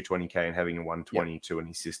 220k and having a 122 in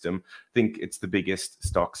his system, I think it's the biggest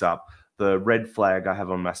stocks up. The red flag I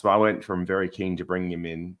have on Massimo, I went from very keen to bring him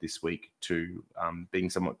in this week to being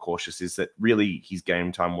somewhat cautious, is that really his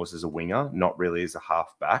game time was as a winger, not really as a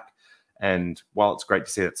halfback. And while it's great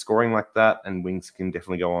to see that scoring like that, and wings can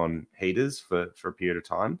definitely go on heaters for a period of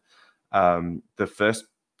time, the first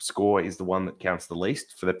score is the one that counts the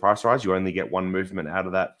least for the price rise. You only get one movement out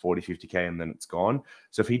of that, 40, 50k, and then it's gone.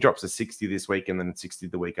 So if he drops a 60 this week and then a 60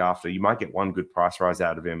 the week after, you might get one good price rise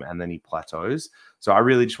out of him, and then he plateaus. So I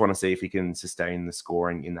really just want to see if he can sustain the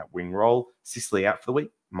scoring in that wing role. Sicily out for the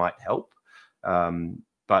week might help.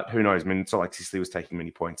 But who knows? I mean, it's not like Sicily was taking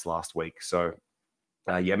many points last week. So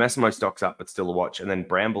Massimo stocks up, but still a watch. And then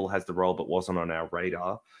Bramble has the role, but wasn't on our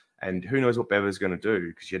radar. And who knows what Beva's going to do,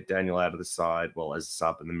 because you had Daniel out of the side, as a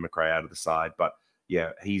sub, and then McRae out of the side. But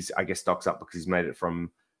he's, I guess, stocks up because he's made it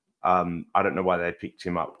from, I don't know why they picked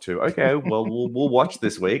him up to, okay, well, we'll watch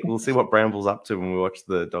this week. We'll see what Bramble's up to when we watch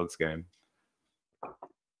the Dogs game.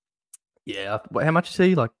 Yeah. How much is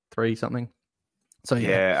he? Like 3 something? So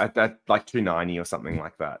at like 290 or something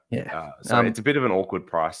like that. Yeah. So it's a bit of an awkward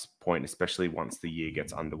price point, especially once the year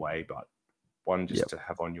gets underway, but one just to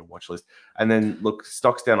have on your watch list. And then look,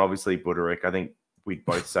 stocks down, obviously Buderick. I think we'd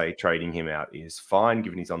both say trading him out is fine,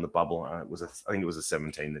 given he's on the bubble. I think it was a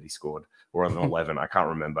 17 that he scored, or an 11. I can't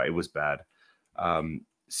remember. It was bad.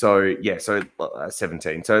 So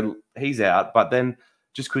 17. So he's out. But then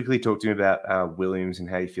just quickly talk to me about Williams and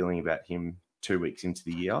how you're feeling about him 2 weeks into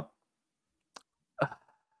the year.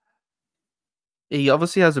 He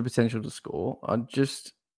obviously has the potential to score. I'm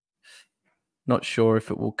just not sure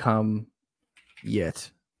if it will come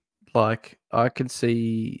yet. Like, I could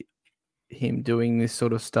see him doing this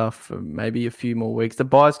sort of stuff for maybe a few more weeks. The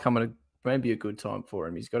bye's coming at maybe a good time for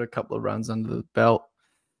him. He's got a couple of runs under the belt.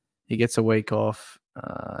 He gets a week off,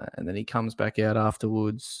 and then he comes back out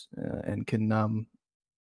afterwards and can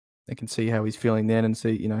see how he's feeling then, and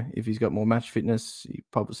see, if he's got more match fitness. He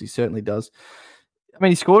probably certainly does. I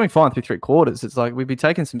mean, he's scoring fine through 3 quarters. It's like we'd be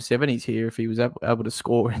taking some 70s here if he was able to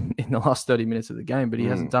score in the last 30 minutes of the game, but he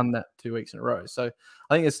hasn't done that 2 weeks in a row. So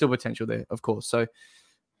I think there's still potential there, of course. So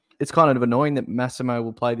it's kind of annoying that Massimo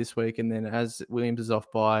will play this week, and then as Williams is off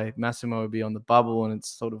by, Massimo will be on the bubble, and it's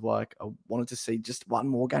sort of like I wanted to see just one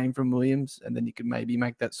more game from Williams, and then you could maybe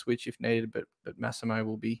make that switch if needed, but Massimo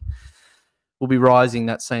will be rising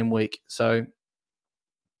that same week. So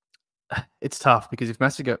it's tough, because if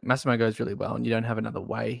Massimo goes really well and you don't have another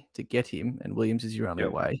way to get him, and Williams is your only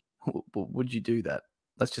way, would you do that?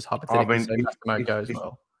 Let's just hypothetically say Massimo goes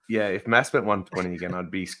well. Yeah, if Mass went 120 again,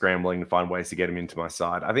 I'd be scrambling to find ways to get him into my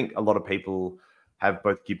side. I think a lot of people have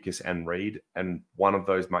both Gibkiss and Reed, and one of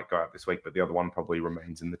those might go out this week, but the other one probably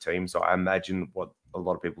remains in the team. So I imagine what a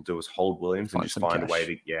lot of people do is hold Williams and just find a way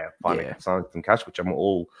to find some cash, which I'm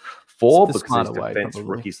all for, because his defense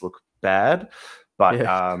rookies look bad. But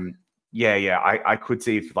Yeah. I could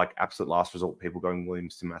see if like absolute last result, people going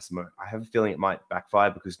Williams to Massimo. I have a feeling it might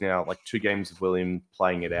backfire because now like 2 games of William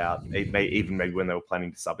playing it out, even maybe when they were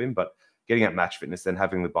planning to sub him, but getting at match fitness, then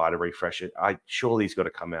having the bye to refresh it. Surely he's got to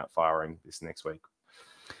come out firing this next week.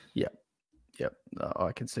 Yep.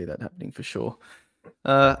 I can see that happening for sure.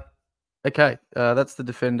 Okay, that's the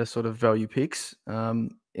defender sort of value picks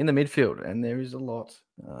in the midfield, and there is a lot.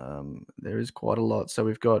 There is quite a lot. So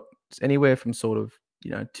we've got anywhere from sort of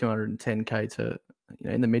 210k to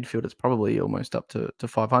in the midfield, it's probably almost up to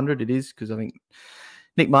 500. It is because I think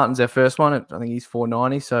Nick Martin's our first one. I think he's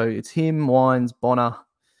 490. So it's him, Wines, Bonner,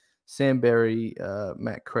 Sam Berry,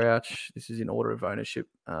 Matt Crouch. This is in order of ownership.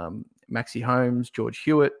 Maxi Holmes, George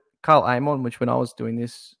Hewitt, Carl Amon, which when I was doing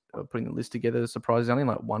this, putting the list together, surprisingly,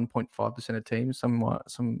 like 1.5% of teams. Some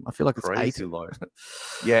I feel like it's Crazy 8. low.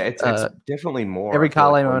 Yeah, it's definitely more. Every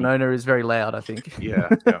Carl Amon owner is very loud, I think. Yeah.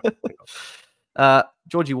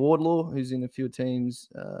 Georgie Wardlaw, who's in a few teams.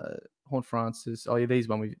 Horn Francis. Oh, yeah, these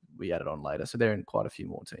one we added on later. So they're in quite a few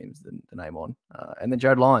more teams than Amon. And then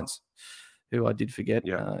Jared Lyons, who I did forget,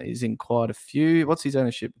 is in quite a few. What's his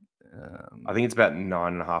ownership? I think it's about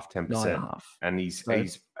 9.5%, 10%. 9.5. And he's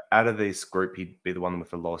out of this group, he'd be the one with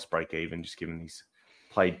the lowest break even, just given he's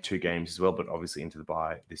played 2 games as well, but obviously into the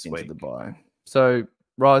bye this week. Into the bye. So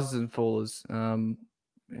risers and fallers.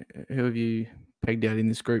 Who have you pegged out in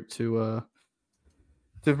this group to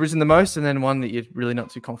have risen the most, and then one that you're really not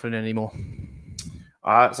too confident anymore?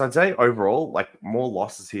 So I'd say overall, like more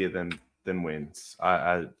losses here than wins.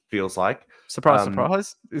 Feels like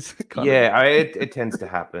surprise. It tends to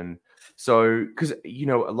happen. So because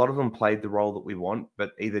a lot of them played the role that we want,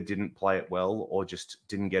 but either didn't play it well or just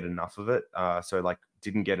didn't get enough of it. So like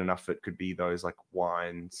didn't get enough. It could be those like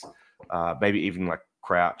Wines, maybe even like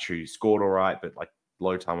Crouch, who scored all right, but like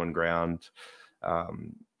low time on ground.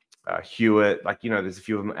 Hewitt, there's a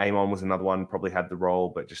few of them. Amon was another one, probably had the role,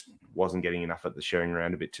 but just wasn't getting enough at the sharing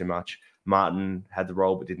around a bit too much. Martin had the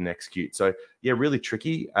role, but didn't execute. So, yeah, really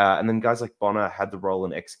tricky. And then guys like Bonner had the role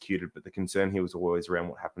and executed, but the concern here was always around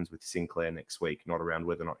what happens with Sinclair next week, not around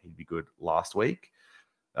whether or not he'd be good last week,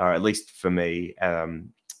 or at least for me.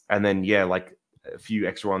 And then, like a few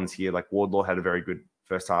extra ones here, like Wardlaw had a very good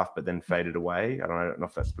first half, but then faded away. I don't know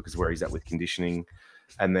if that's because where he's at with conditioning.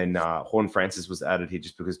 And then Horn Francis was added here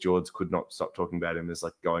just because George could not stop talking about him as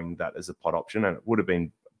like going that as a pod option, and it would have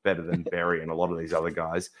been better than Berry and a lot of these other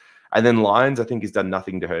guys. And then Lyons, I think, has done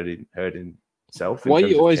nothing to hurt himself. Why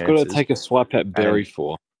you always got to take a swipe at Berry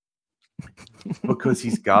for? Because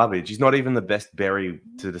he's garbage. He's not even the best Berry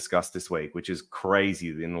to discuss this week, which is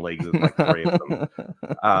crazy in the league with like 3 of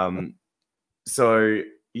them. So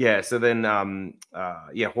then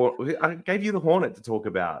I gave you the Hornet to talk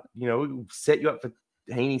about. We set you up for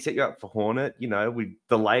Heaney, set you up for Hornet. We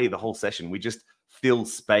delay the whole session. We just fill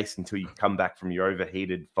space until you come back from your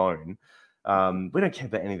overheated phone. We don't care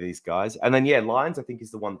about any of these guys. And then, Lyons, I think, is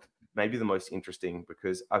the one maybe the most interesting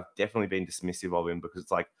because I've definitely been dismissive of him because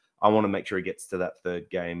it's like I want to make sure he gets to that 3rd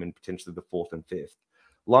game and potentially the 4th and 5th.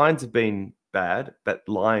 Lyons have been bad, but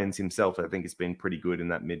Lyons himself, I think, has been pretty good in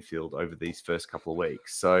that midfield over these first couple of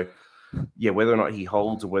weeks. So, whether or not he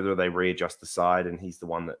holds or whether they readjust the side and he's the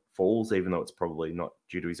one that falls, even though it's probably not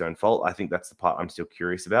due to his own fault, I think that's the part I'm still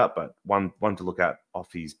curious about. But one to look at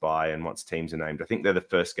off his bye and once teams are named, I think they're the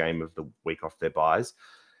first game of the week off their buys.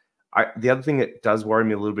 The other thing that does worry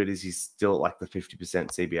me a little bit is he's still at like the 50%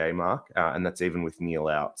 CBA mark, and that's even with Neil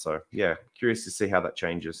out. So, curious to see how that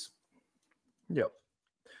changes. Yep.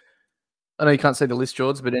 I know you can't see the list,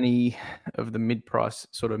 George, but any of the mid-price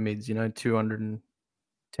sort of mids, 210k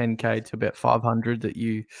to about 500 that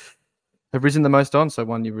you have risen the most on. So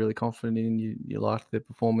one you're really confident in, you like their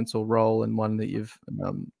performance or role, and one that you've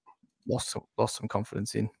lost some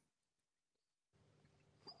confidence in.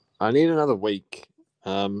 I need another week.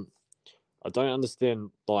 I don't understand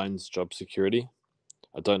Lyons' job security.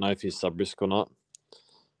 I don't know if he's sub-risk or not.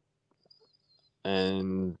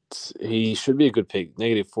 And he should be a good pick.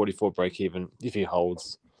 -44 break even if he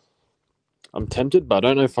holds. I'm tempted, but I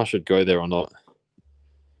don't know if I should go there or not.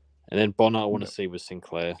 And then Bonner, I want to see with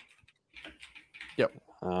Sinclair. Yep.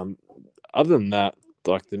 Other than that,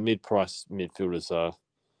 like the mid-price midfielders are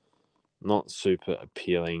not super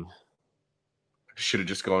appealing. Should have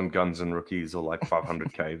just gone guns and rookies or like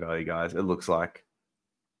 500k value guys. It looks like.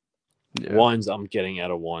 Yeah. Wines, I'm getting out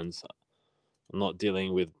of Wines. I'm not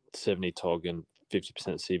dealing with 70 TOG and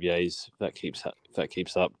 50% CBAs. If that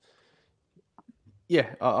keeps up.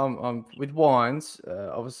 Yeah, I'm with Wines.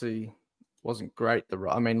 Obviously, wasn't great.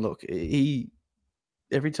 I mean, look, he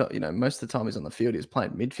every time most of the time he's on the field, he was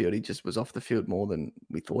playing midfield. He just was off the field more than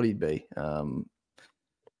we thought he'd be.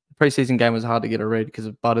 preseason game was hard to get a read because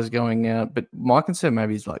of Butters going out. But my concern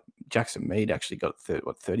maybe is like Jackson Mead actually got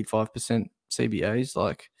 35% CBAs.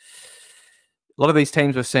 Like a lot of these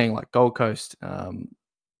teams we're seeing, like Gold Coast,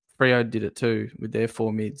 Freo did it too with their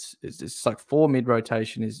 4 mids. It's like 4 mid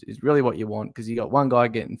rotation is really what you want, because you got one guy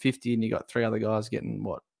getting 50 and you got 3 other guys getting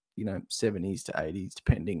 70s to 80s,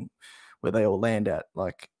 depending where they all land at.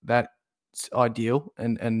 Like that's ideal.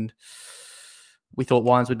 And we thought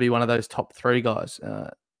Wines would be one of those top 3 guys.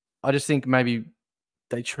 I just think maybe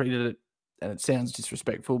they treated it, and it sounds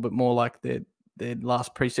disrespectful, but more like their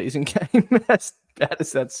last preseason game, as bad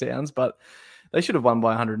as that sounds. But they should have won by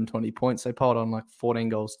 120 points. They piled on like 14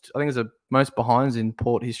 goals. I think it's the most behinds in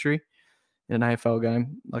Port history in an AFL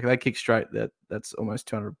game. Like they kick straight. That's almost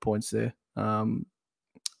 200 points there. Or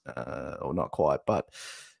not quite, but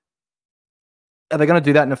are they going to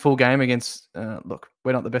do that in a full game against? Look,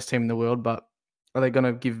 we're not the best team in the world, but are they going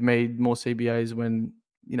to give Mead more CBAs when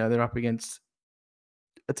they're up against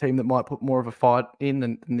a team that might put more of a fight in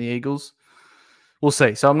than the Eagles? We'll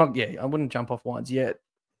see. So I wouldn't jump off Wines yet.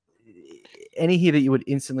 Any here that you would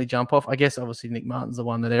instantly jump off? I guess obviously Nick Martin's the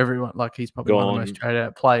one that everyone, like, he's probably one of the most traded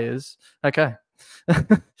out players. Okay.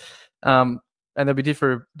 And there'll be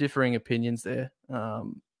differing opinions there.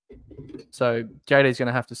 So JD's going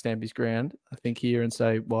to have to stand his ground, I think, here and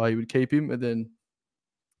say why you would keep him, and then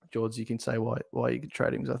George, you can say why you could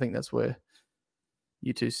trade him, because I think that's where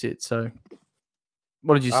you two sit. So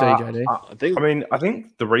what did you see, JD? I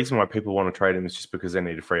think the reason why people want to trade him is just because they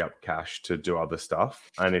need to free up cash to do other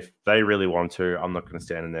stuff. And if they really want to, I'm not going to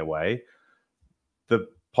stand in their way. The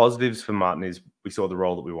positives for Martin is we saw the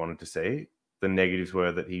role that we wanted to see. The negatives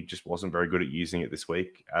were that he just wasn't very good at using it this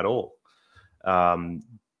week at all.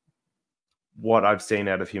 What I've seen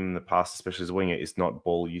out of him in the past, especially as a winger, is not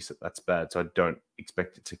ball use. That's bad. So I don't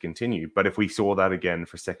expect it to continue. But if we saw that again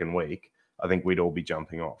for second week, I think we'd all be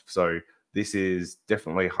jumping off. So this is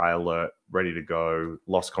definitely high alert, ready to go,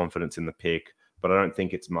 lost confidence in the pick, but I don't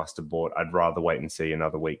think it's must have bought. I'd rather wait and see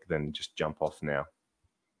another week than just jump off now.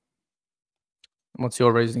 What's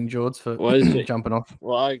your reasoning, George, for jumping off?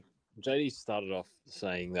 Well, JD started off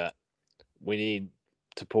saying that we need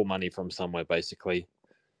to pull money from somewhere, basically.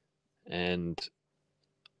 And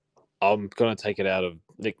I'm going to take it out of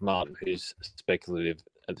Nick Martin, who's speculative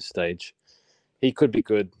at this stage. He could be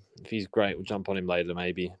good. If he's great, we'll jump on him later,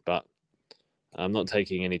 maybe. But I'm not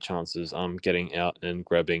taking any chances. I'm getting out and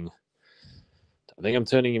grabbing. I think I'm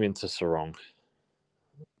turning him into Sarong.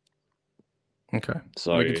 Okay.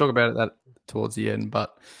 So we can talk about that towards the end,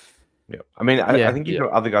 but yeah, I mean, I think you've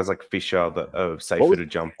got other guys like Fisher that are safer to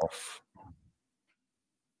jump off.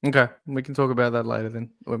 Okay, we can talk about that later then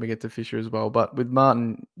when we get to Fisher as well. But with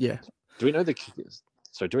Martin, yeah. Do we know the kickers?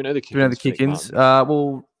 So do we know the kickins? Do we know the kickins?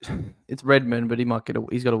 Well, it's Redmond, but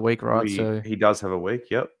he's got a week, right? He does have a week.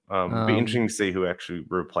 Yep. It'll be interesting to see who actually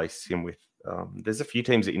replaces him with. There's a few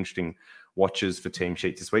teams that are interesting watches for team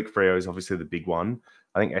sheets this week. Freo is obviously the big one.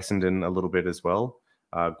 I think Essendon a little bit as well.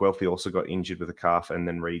 Guelphy also got injured with a calf, and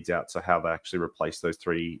then Reed's out. So how they actually replace those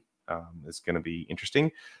 3 is going to be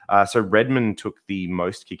interesting. So Redmond took the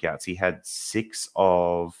most kickouts. He had 6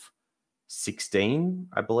 of 16,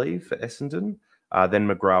 I believe, for Essendon. Then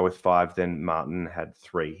McGrath with 5. Then Martin had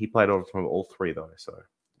 3. He played from all 3 though, so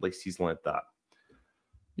at least he's learnt that.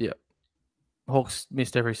 Yeah, Hawks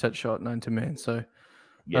missed every set shot known to man. So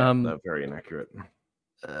yeah, they're very inaccurate.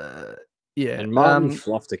 Yeah, and Martin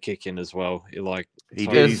fluffed a kick in as well. He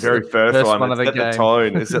did his very first one. It's at the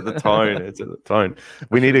tone. It's at the tone. It's at the tone.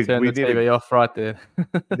 We need turn the TV off right there.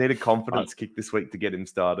 We need a confidence kick this week to get him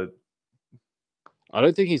started. I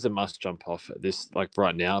don't think he's a must jump off at this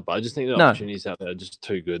right now, but I just think the opportunities out there are just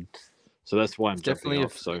too good. So that's why I'm jumping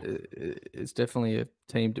off. So it's definitely a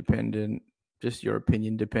team dependent, just your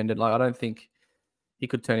opinion dependent. Like I don't think he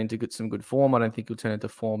could turn into some good form. I don't think he'll turn into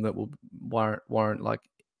form that will warrant like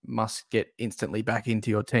must get instantly back into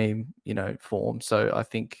your team, form. So I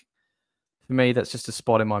think for me, that's just a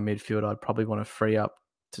spot in my midfield. I'd probably want to free up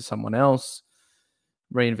to someone else,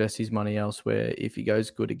 reinvest his money elsewhere. If he goes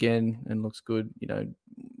good again and looks good,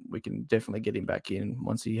 we can definitely get him back in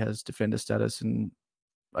once he has defender status. And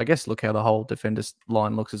I guess look how the whole defender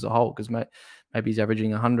line looks as a whole, because maybe he's averaging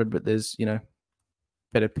 100, but there's,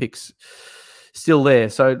 better picks still there.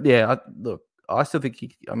 So yeah, I still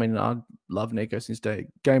think I love Nico since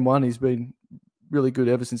game 1. He's been really good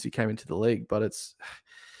ever since he came into the league, but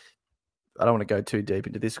I don't want to go too deep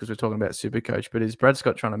into this because we're talking about SuperCoach, but is Brad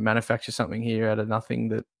Scott trying to manufacture something here out of nothing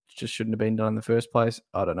that just shouldn't have been done in the first place?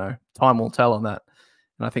 I don't know. Time will tell on that.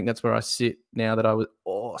 And I think that's where I sit now that I was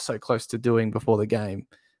so close to doing before the game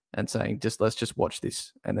and saying, let's just watch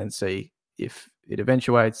this and then see if it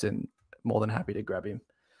eventuates, and more than happy to grab him.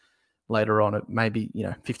 later on at maybe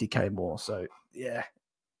 50k more. So yeah,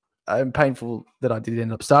 I'm painful that I did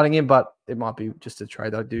end up starting him, but it might be just a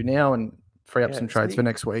trade I do now and free up some trades for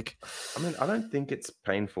next week. I mean, I don't think it's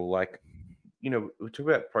painful. Like, we talk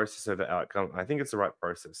about process over outcome. I think it's the right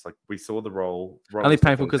process. Like, we saw the role. Only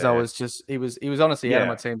painful because I was just he was honestly out of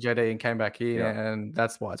my team, JD, and came back in, and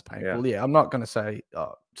that's why it's painful. Yeah, I'm not going to say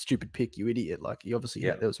stupid pick, you idiot. Like, he obviously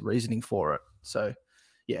there was reasoning for it. So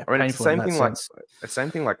yeah, I mean, it's the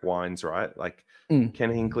same thing like Wines, right? Like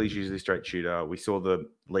Ken Hinckley's usually straight shooter. We saw the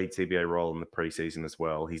lead CBA role in the preseason as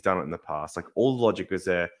well. He's done it in the past. Like, all the logic was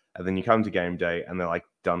there. And then you come to game day and they're like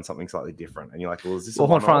done something slightly different. And you're like, well, is this a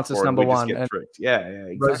one-off, Francis or number one? Yeah,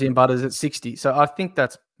 exactly. Rosie and Butters at 60. So I think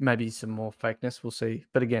that's maybe some more fakeness. We'll see.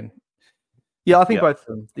 But again, I think both of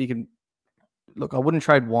them. You can look. I wouldn't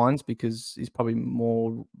trade Wines because he's probably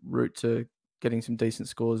more route to getting some decent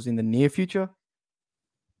scores in the near future.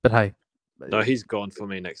 But hey, no, he's gone for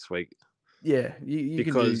me next week. Yeah, you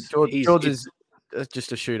because can do. George is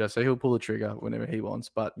just a shooter, so he'll pull the trigger whenever he wants.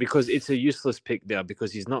 But because it's a useless pick now,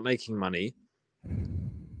 because he's not making money,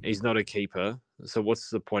 he's not a keeper. So what's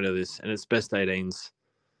the point of this? And it's best 18s.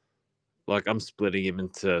 Like, I'm splitting him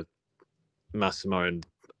into Massimo and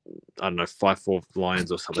I don't know 5-4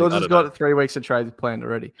 Lions or something. George has got 3 weeks of trades planned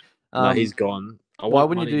already. No, he's gone. Why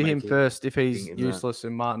wouldn't you do him first if he's useless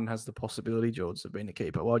and Martin has the possibility, George, of being a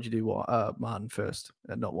keeper? Why'd you do Martin first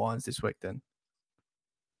and not Wines this week then?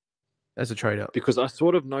 As a trade up, because I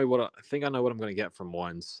sort of know I think I know what I'm going to get from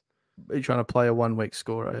Wines. Are you trying to play a 1 week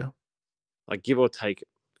score, are you? Like, give or take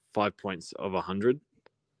 5 points of 100,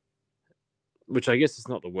 which I guess is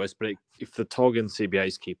not the worst. But if the TOG and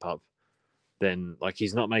CBAs keep up, then like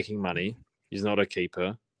he's not making money, he's not a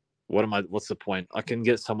keeper. What's the point? I can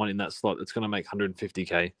get someone in that slot that's going to make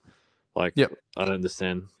 150k. Like, I don't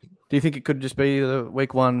understand. Do you think it could just be the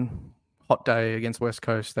week 1 hot day against West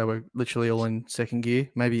Coast? They were literally all in second gear,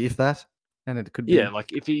 maybe if that, and it could be. Yeah,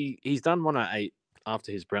 like if he's done 108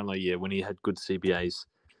 after his Brownlow year when he had good CBAs,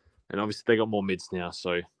 and obviously they got more mids now,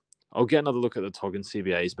 so I'll get another look at the TOG and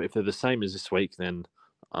CBAs. But if they're the same as this week, then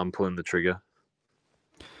I'm pulling the trigger.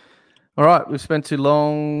 All right, we've spent too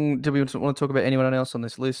long. Do we want to talk about anyone else on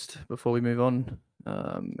this list before we move on?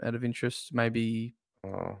 Out of interest, maybe.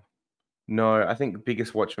 No, I think the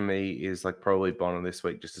biggest watch for me is like probably Bonner this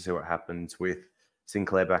week, just to see what happens with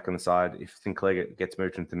Sinclair back on the side. If Sinclair gets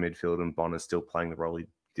moved into midfield and Bonner's still playing the role he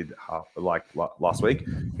did last week,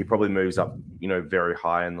 he probably moves up, very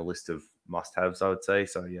high in the list of must-haves, I would say.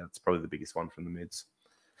 So yeah, it's probably the biggest one from the mids.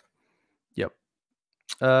 Yep.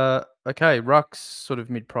 Okay, Ruck's sort of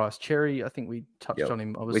mid-price. Cherry, I think we touched on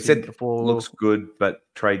him obviously we said before. Looks good, but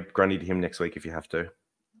trade Grundy to him next week if you have to.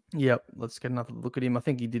 Yep, let's get another look at him. I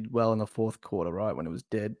think he did well in the fourth quarter, right? When it was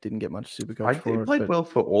dead, didn't get much SuperCoach for it. He played well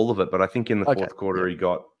for all of it, but I think in the fourth quarter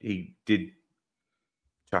he did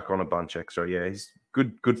chuck on a bunch extra. Yeah, he's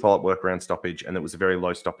good follow-up work around stoppage, and it was a very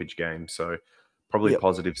low stoppage game, so probably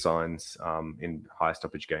positive signs in high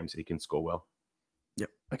stoppage games. He can score well. Yep.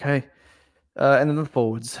 Okay. And then the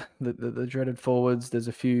forwards, the dreaded forwards. There's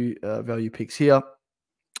a few value picks here.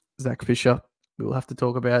 Zach Fisher. We'll have to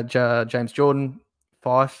talk about James Jordan,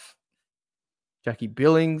 Fife, Jackie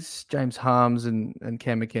Billings, James Harms, and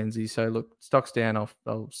Cam McKenzie. So look, stocks down.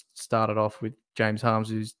 I'll start it off with James Harms,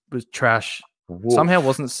 who was trash. Woof. Somehow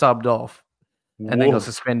wasn't subbed off, and then got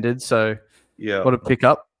suspended. So what a pick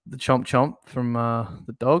up. The chomp from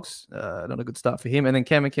the Dogs. Not a good start for him. And then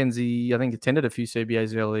Cam McKenzie, I think, attended a few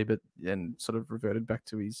CBAs early, but then sort of reverted back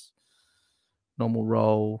to his normal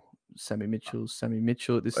role. Sammy Mitchell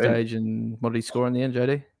at this stage. And what did he score in the end,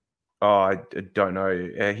 JD? Oh, I don't know.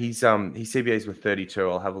 His CBAs were 32.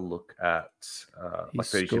 I'll have a look at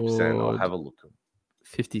 32%. I'll have a look.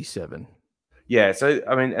 57. Yeah, so,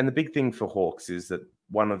 I mean, and the big thing for Hawks is that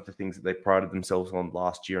one of the things that they prided themselves on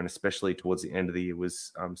last year, and especially towards the end of the year,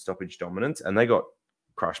 was stoppage dominance. And they got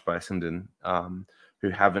crushed by Essendon, who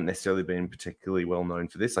haven't necessarily been particularly well known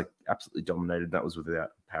for this, like absolutely dominated. That was without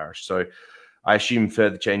Parrish. So I assume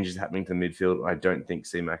further changes happening to the midfield. I don't think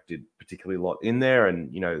C-Mac did particularly a lot in there.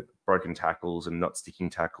 And, broken tackles and not sticking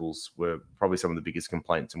tackles were probably some of the biggest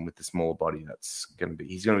complaints. And with the smaller body, he's going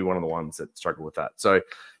to be one of the ones that struggle with that. So,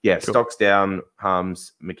 yeah, cool. Stocks down,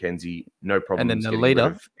 Harms, McKenzie, no problem. And then the leader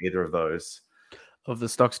of either of those. Of the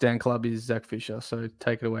Stocks Down club is Zach Fisher. So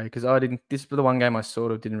take it away, because this was the one game I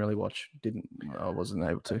sort of didn't really watch. I wasn't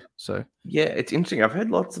able to. So yeah, it's interesting. I've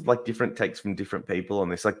heard lots of different takes from different people on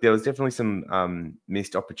this. Like there was definitely some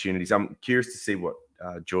missed opportunities. I'm curious to see what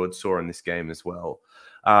George saw in this game as well.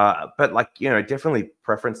 But definitely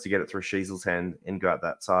preference to get it through Sheasel's hand and go out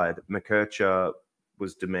that side. McKercher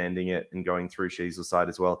was demanding it and going through Sheasel's side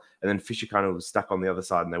as well. And then Fisher kind of was stuck on the other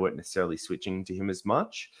side and they weren't necessarily switching to him as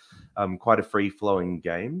much. Quite a free-flowing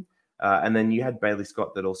game. And then you had Bailey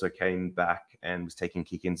Scott that also came back and was taking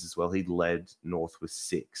kick-ins as well. He led North with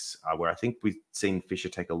 6, where I think we've seen Fisher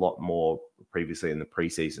take a lot more previously in the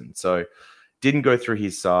preseason. So didn't go through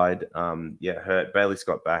his side. Hurt. Bailey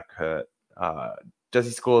Scott back, hurt. Does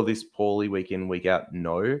he score this poorly week in, week out?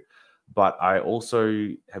 No. But I also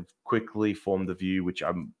have quickly formed the view, which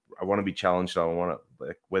I want to be challenged. I want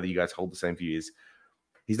to, whether you guys hold the same view, is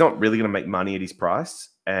he's not really going to make money at his price,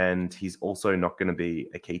 and he's also not going to be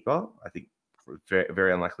a keeper. I think very,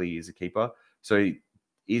 very unlikely he is a keeper. So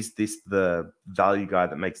is this the value guy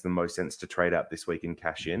that makes the most sense to trade out this week and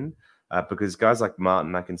cash in? Because guys like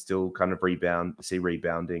Martin, I can still kind of see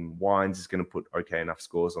rebounding. Wines is going to put okay enough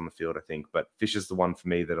scores on the field, I think. But Fisher's the one for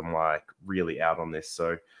me that I'm like really out on this.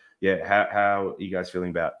 So yeah, how are you guys feeling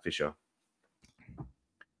about Fisher?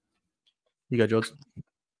 You go, George.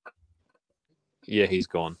 Yeah, he's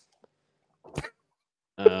gone.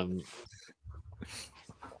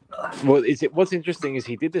 What's interesting is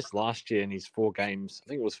he did this last year in his 4 games. I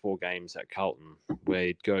think it was 4 games at Carlton, where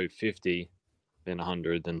he'd go 50, then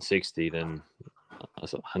 100, then 60, then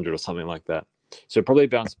 100 or something like that. So probably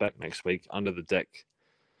bounce back next week under the deck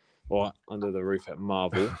or under the roof at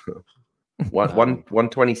Marvel.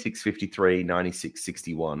 126, 53, 96,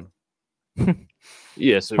 61.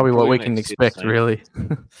 Yeah, so probably what we can expect, really.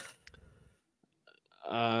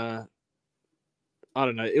 I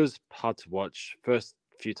don't know. It was hard to watch. First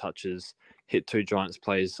few touches, hit 2 Giants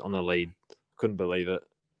players on the lead. Couldn't believe it.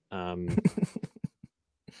 And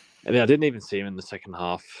then I didn't even see him in the second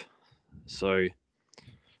half. So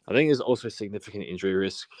I think there's also significant injury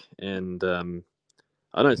risk. And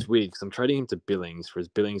I know it's weird because I'm trading him to Billings, whereas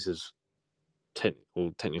Billings has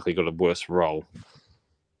technically got a worse role.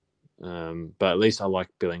 But at least I like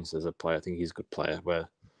Billings as a player. I think he's a good player. Where I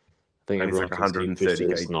think he's like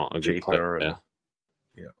 130k is not a good cheaper. player.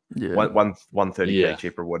 Yeah. 130k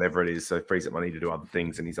cheaper, whatever it is. So frees up money to do other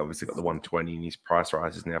things. And he's obviously got the 120 and his price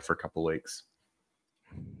rises now for a couple of weeks.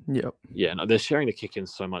 Yep. Yeah, no, they're sharing the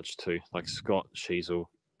kick-ins so much too. Like Scott, Sheasel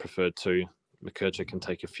preferred 2. McKercher can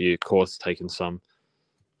take a few. Korth's taken some.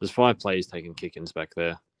 There's 5 players taking kick-ins back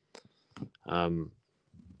there.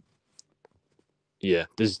 Yeah,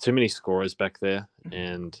 there's too many scorers back there,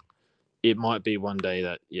 and it might be one day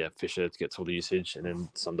that Fisher gets all the usage, and then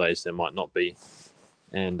some days there might not be.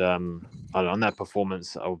 And I don't know, on that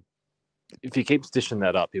performance, if he keeps dishing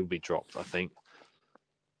that up, he'll be dropped, I think.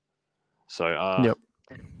 So yep.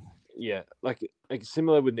 Yeah, like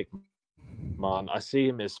similar with Nick Martin, I see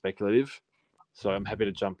him as speculative, so I'm happy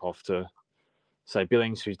to jump off to say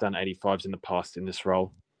Billings, who's done 85s in the past in this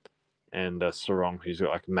role, and Sarong, who's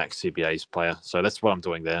like max CBA's player. So that's what I'm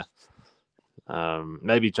doing there.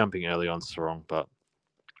 Maybe jumping early on Sarong, but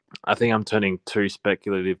I think I'm turning 2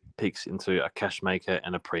 speculative picks into a cash maker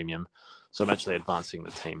and a premium. So I'm actually advancing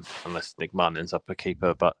the team, unless Nick Martin ends up a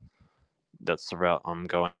keeper, but that's the route I'm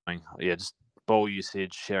going. Yeah, just ball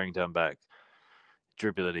usage, sharing down back.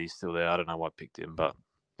 Durability is still there. I don't know why I picked him, but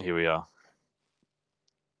here we are.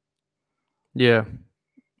 Yeah.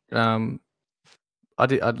 Like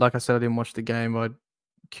I said, I didn't watch the game. I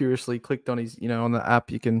curiously clicked on his, on the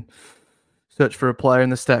app. You can search for a player in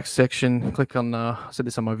the stats section. Click on. I said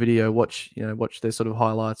this on my video. Watch their sort of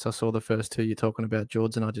highlights. I saw the first 2 you're talking about,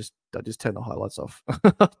 George, and I just turned the highlights off.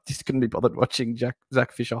 Just couldn't be bothered watching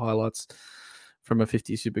Zach Fisher highlights from a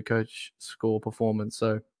 50 SuperCoach score performance.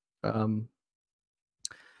 So,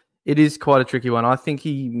 it is quite a tricky one. I think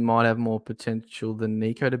he might have more potential than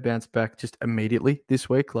Nico to bounce back just immediately this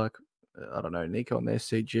week. Like, I don't know, Nico on the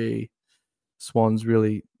SCG, Swan's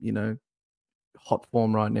really, hot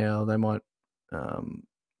form right now. They might,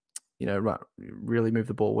 really move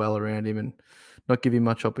the ball well around him and not give him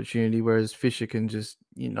much opportunity. Whereas Fisher can just,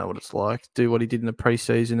 what it's like, do what he did in the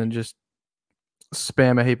preseason and just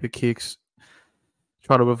spam a heap of kicks,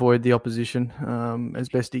 try to avoid the opposition as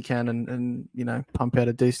best he can and pump out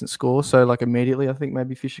a decent score. So like immediately, I think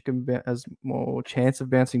maybe Fisher has more chance of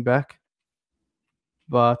bouncing back.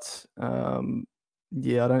 But I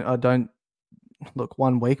don't look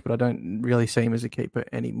 1 week, but I don't really see him as a keeper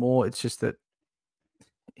anymore. It's just that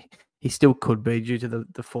he still could be due to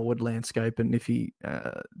the forward landscape. And if he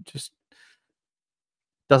just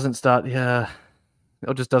doesn't start, or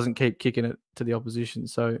just doesn't keep kicking it to the opposition.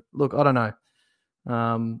 So look, I don't know.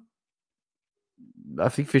 I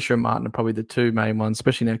think Fisher and Martin are probably the 2 main ones,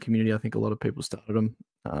 especially in our community. I think a lot of people started them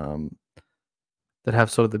that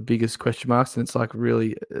have sort of the biggest question marks. And it's like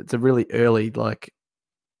it's a really early,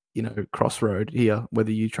 crossroad here,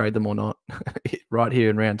 whether you trade them or not, right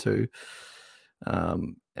here in round 2.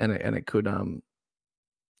 and it could I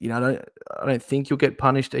don't think you'll get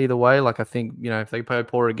punished either way. Like I think if they play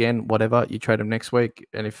poor again, whatever, you trade them next week,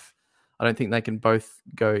 and if I don't think they can both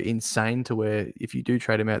go insane to where if you do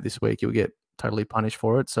trade them out this week, you'll get totally punished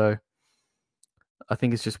for it. So I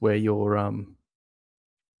think it's just where you're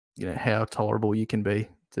how tolerable you can be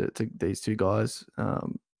to these two guys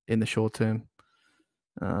in the short term.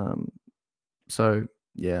 So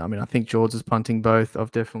yeah, I mean, I think George is punting both.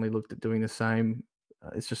 I've definitely looked at doing the same.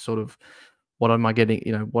 It's just sort of what am I getting?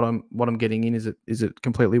 What I'm getting in, is it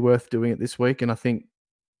completely worth doing it this week? And I think,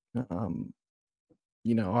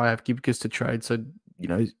 I have Gibcus to trade, so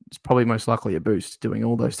it's probably most likely a boost doing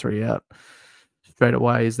all those three out straight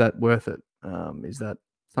away. Is that worth it? Is that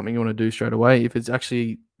something you want to do straight away? If it's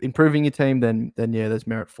actually improving your team, then yeah, there's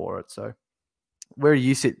merit for it. So where do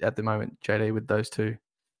you sit at the moment, JD, with those two?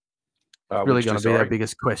 It's really going to be our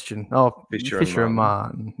biggest question. Oh, Fisher and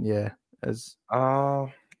Martin. Yeah.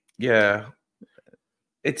 Yeah.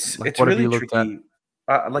 It's what really have you tricky.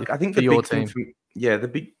 I think the big thing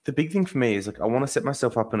the big thing for me is I want to set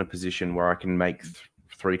myself up in a position where I can make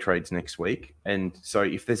 3 trades next week. And so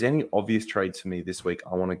if there's any obvious trades for me this week,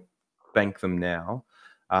 I want to bank them now.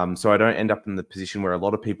 So I don't end up in the position where a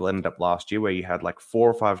lot of people ended up last year, where you had 4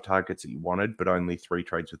 or 5 targets that you wanted, but only 3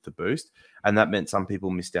 trades with the boost. And that meant some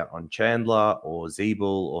people missed out on Chandler or Zeeble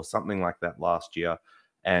or something like that last year.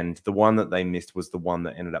 And the one that they missed was the one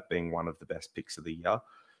that ended up being one of the best picks of the year.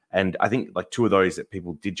 And I think 2 of those that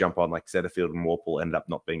people did jump on, like Setterfield and Warple, ended up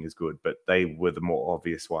not being as good, but they were the more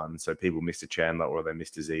obvious ones. So people missed a Chandler or they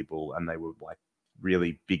missed a Zeeble, and they were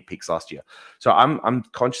really big picks last year. So I'm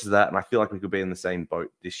conscious of that, and I feel like we could be in the same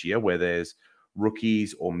boat this year, where there's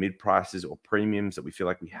rookies or mid prices or premiums that we feel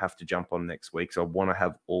like we have to jump on next week. So I want to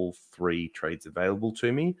have all 3 trades available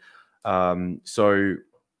to me.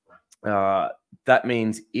 That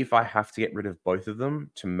means if I have to get rid of both of them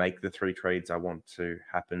to make the 3 trades I want to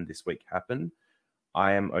happen this week happen,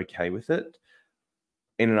 I am okay with it.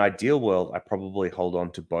 In an ideal world, I probably hold on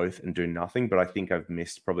to both and do nothing, but I think I've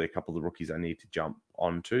missed probably a couple of the rookies I need to jump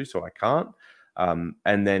onto, so I can't.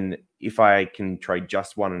 And then if I can trade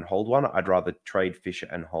just one and hold one, I'd rather trade Fisher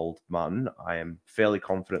and hold Martin. I am fairly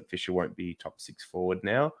confident Fisher won't be top 6 forward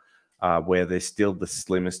now, where there's still the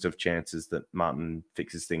slimmest of chances that Martin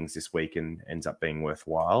fixes things this week and ends up being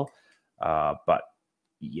worthwhile. But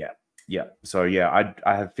yeah. So yeah,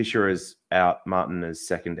 I have Fisher as out, Martin as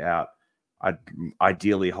second out. I'd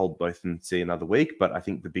ideally hold both and see another week, but I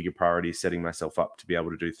think the bigger priority is setting myself up to be able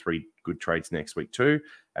to do 3 good trades next week too.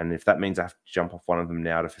 And if that means I have to jump off one of them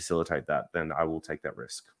now to facilitate that, then I will take that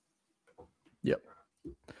risk. Yep.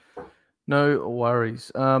 No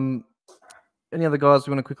worries. Any other guys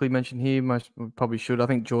we want to quickly mention here? Most probably should. I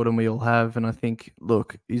think Jordan we all have, and I think,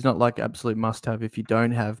 look, he's not absolute must-have if you don't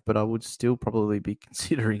have, but I would still probably be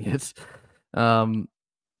considering it. But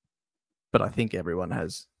I think everyone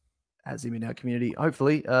has him in our community.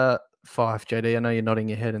 Hopefully, Fife, JD, I know you're nodding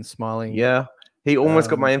your head and smiling. Yeah, he almost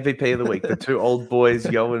got my MVP of the week. The 2 old boys,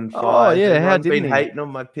 Yo and Fife. Oh yeah, how did been hating on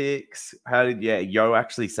my picks? Yo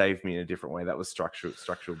actually saved me in a different way. That was structural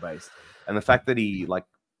based, and the fact that he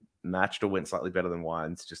matched or went slightly better than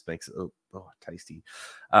Wines just makes it tasty.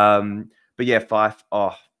 But yeah, Fife.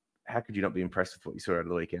 Oh, how could you not be impressed with what you saw over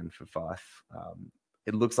the weekend for Fife?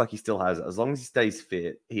 It looks like he still has it. As long as he stays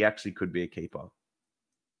fit, he actually could be a keeper.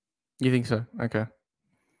 You think so? Okay.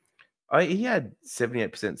 He had 78%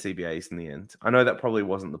 CBAs in the end. I know that probably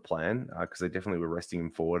wasn't the plan because they definitely were resting him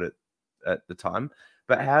forward at the time.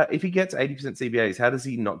 But if he gets 80% CBAs, how does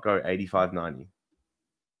he not go 85-90?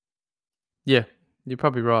 Yeah, you're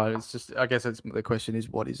probably right. It's just, I guess the question is,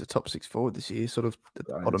 what is a top 6 forward this year? Sort of the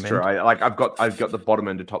bottom end. True. I've got the bottom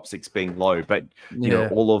end of top 6 being low, but you know,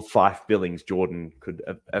 all of Fife Billings, Jordan could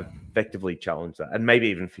effectively challenge that, and maybe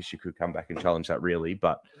even Fisher could come back and challenge that. Really,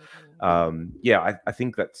 but I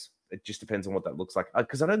think it just depends on what that looks like.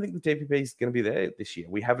 Because I don't think the DPP is going to be there this year.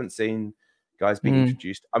 We haven't seen guys being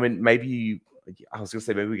introduced. I mean, maybe I was going to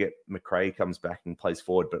say maybe we get McRae comes back and plays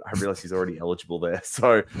forward, but I realize he's already eligible there.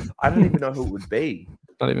 So I don't even know who it would be.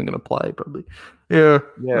 Not even going to play, probably. Yeah.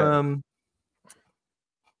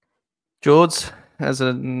 George, as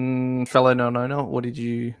a fellow non-owner, what did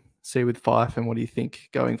you see with Fife, and what do you think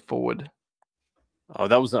going forward? Oh,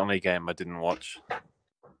 that was the only game I didn't watch.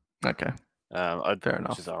 Okay. Fair enough.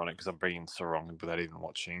 Which is ironic because I'm bringing Sarong without even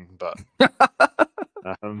watching. But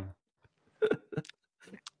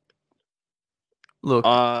look,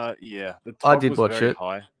 yeah, the I did watch very it.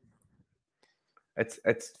 High.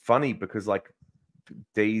 It's funny because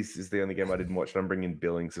D's is the only game I didn't watch, and I'm bringing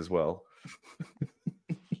Billings as well.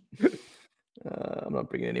 I'm not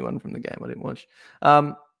bringing anyone from the game I didn't watch.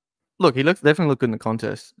 Look, he definitely looked good in the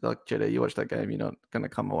contest. Like, JD, you watch that game, you're not going to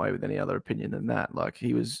come away with any other opinion than that. Like,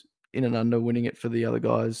 he was in and under winning it for the other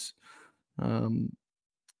guys.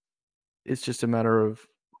 It's just a matter of,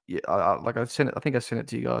 yeah, I think I sent it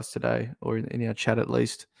to you guys today, or in our chat at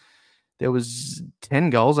least. There was 10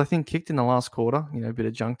 goals, I think, kicked in the last quarter, a bit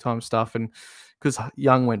of junk time stuff. And because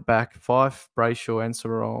Young went back, Fife, Brayshaw, and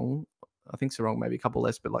Sarong, I think Sarong maybe a couple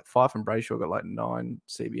less, but like Fife and Brayshaw got like 9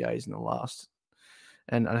 CBAs in the last.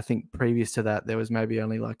 And I think previous to that, there was maybe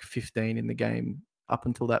only like 15 in the game up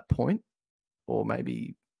until that point, or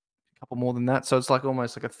maybe a couple more than that. So it's like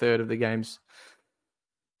almost like a third of the game's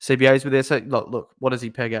CBAs were there. So look, what does he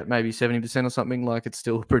peg at? Maybe 70% or something. Like, it's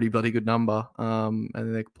still a pretty bloody good number. And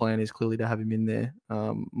the plan is clearly to have him in there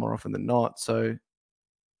more often than not. So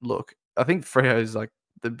look, I think Freo is like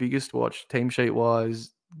the biggest watch team sheet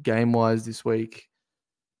wise, game wise this week,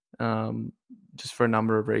 just for a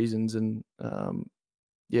number of reasons. And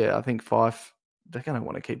yeah, I think Fife, they're going to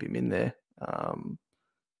want to keep him in there.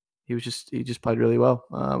 He just played really well.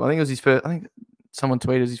 I think it was his first. I think someone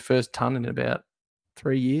tweeted his first ton in about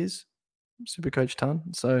 3 years, SuperCoach ton.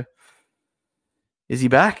 So is he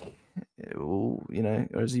back? Well,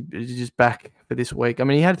 or is he just back for this week? I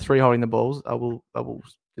mean, he had 3 holding the balls. I will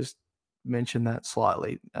just mention that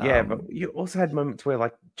slightly. Yeah, but you also had moments where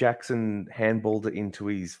like Jackson handballed it into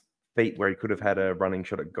his feet where he could have had a running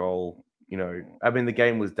shot at goal. I mean, the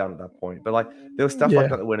game was done at that point, but like there was stuff like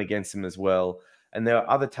that went against him as well. And there are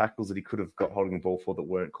other tackles that he could have got holding the ball for that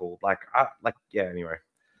weren't called. Anyway.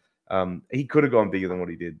 He could have gone bigger than what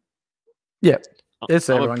he did. Yeah,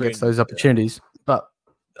 everyone gets those opportunities. But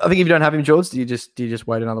I think if you don't have him, George, do you just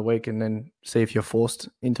wait another week and then see if you're forced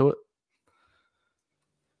into it?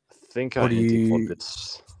 I think I leave it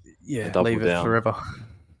forever.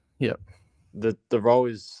 Yep. The role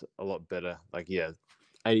is a lot better. 80%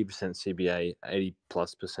 CBA,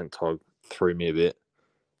 80+% TOG threw me a bit.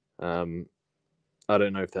 I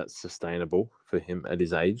don't know if that's sustainable for him at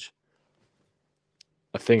his age.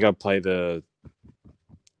 I think I'd play don't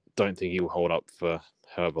think he'll hold up for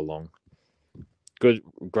however long.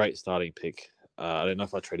 Great starting pick. I don't know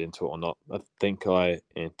if I trade into it or not. I think I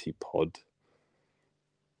anti-pod.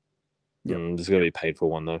 There's going to be paid for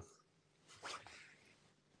one, though.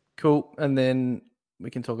 Cool. And then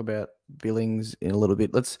we can talk about Billings in a little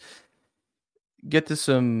bit. Let's get to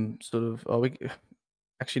some sort of...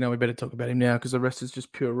 Actually, no, we better talk about him now because the rest is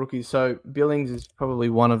just pure rookies. So Billings is probably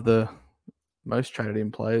one of the most traded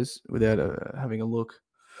in players without having a look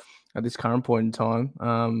at this current point in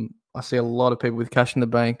time. I see a lot of people with cash in the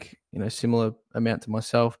bank, similar amount to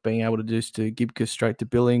myself, being able to do to Gibcus straight to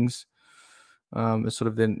Billings. It's sort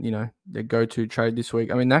of then, their go-to trade this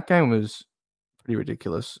week. I mean, that game was pretty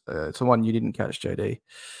ridiculous. It's the one you didn't catch, JD.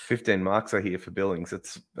 15 marks are here for Billings.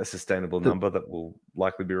 It's a sustainable number that will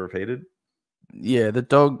likely be repeated. Yeah, the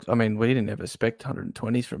Dogs, I mean, we didn't ever expect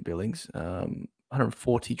 120s from Billings.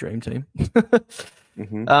 140 dream team.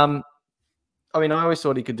 Mm-hmm. I mean, I always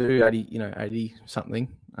thought he could do 80 something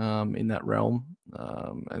in that realm.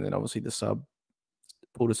 And then obviously the sub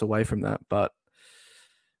pulled us away from that. But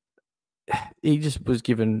he just was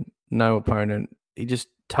given no opponent. He just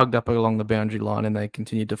tugged up along the boundary line and they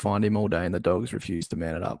continued to find him all day and the Dogs refused to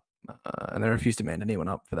man it up. And they refused to man anyone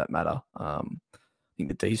up for that matter. I think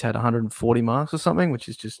the D's had 140 marks or something, which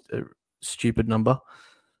is just a stupid number.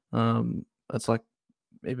 That's like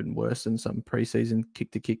even worse than some preseason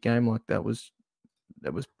kick-to-kick game. Like that was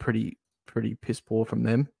pretty piss poor from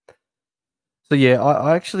them. So yeah,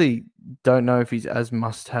 I actually don't know if he's as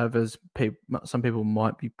must-have as some people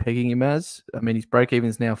might be pegging him as. I mean, his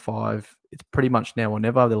break-even's now 5. It's pretty much now or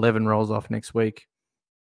never. The 11 rolls off next week.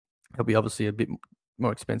 He'll be obviously a bit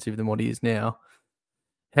more expensive than what he is now.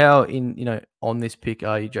 How on this pick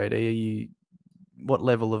are you, JD? What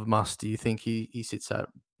level of must do you think he sits at?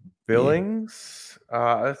 Billings?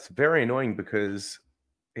 It's very annoying because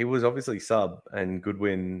he was obviously sub and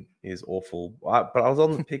Goodwin is awful. But I was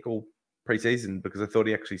on the pick all preseason because I thought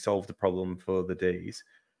he actually solved the problem for the Ds.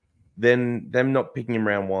 Then them not picking him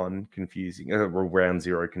round 1, confusing. Or round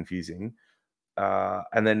 0, confusing.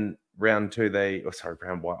 And then round 2,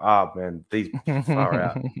 round 1. Man, these far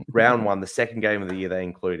out. Round 1, the second game of the year, they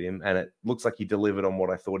include him, and it looks like he delivered on what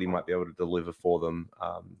I thought he might be able to deliver for them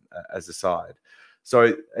as a side.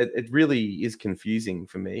 So it really is confusing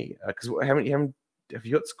for me because have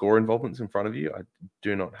you got score involvements in front of you? I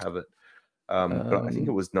do not have it, but I think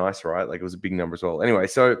it was nice, right? Like it was a big number as well. Anyway,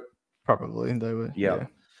 so probably they were, yeah.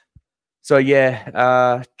 So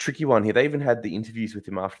yeah, tricky one here. They even had the interviews with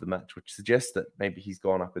him after the match, which suggests that maybe he's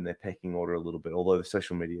gone up in their pecking order a little bit. Although the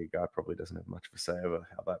social media guy probably doesn't have much of a say over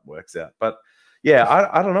how that works out. But Yeah,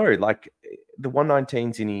 I don't know. Like the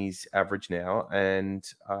 119's in his average now, and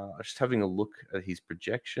just having a look at his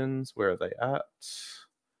projections. Where are they at?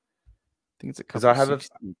 I think it's a 'Cause couple I have a-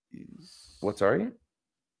 60s. What? Sorry. I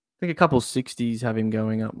think a couple 60s have him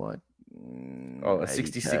going up like Oh, a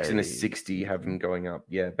 66 and a 60 have him going up.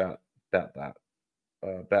 Yeah, about that.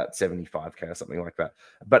 About 75k or something like that.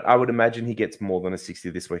 But I would imagine he gets more than a 60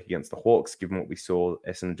 this week against the Hawks, given what we saw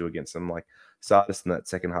Essendon do against them. Like Sardis in that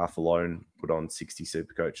second half alone put on 60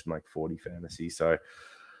 Supercoach and like 40 fantasy. So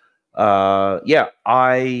yeah,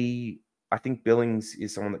 I think Billings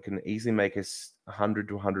is someone that can easily make us 100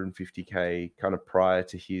 to 150k kind of prior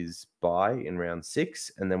to his bye in round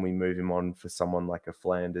 6, and then we move him on for someone like a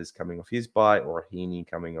Flanders coming off his bye or a Heaney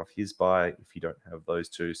coming off his bye if you don't have those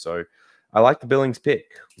two. So I like the Billings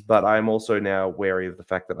pick, but I'm also now wary of the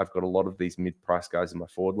fact that I've got a lot of these mid-price guys in my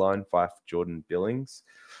forward line, Fife, Jordan, Billings,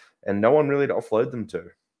 and no one really to offload them to.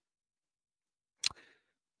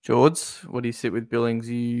 George, what do you sit with Billings?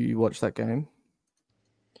 You watched that game?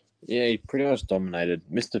 Yeah, he pretty much dominated.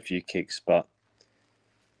 Missed a few kicks, but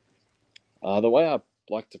the way I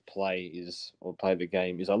like to play the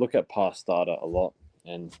game is I look at past data a lot,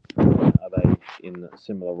 and are they in a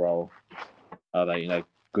similar role? Are they,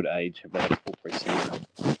 good age? Have they had a full preseason?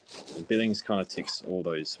 And Billings kind of ticks all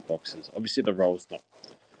those boxes. Obviously, the role's not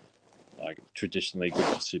like traditionally good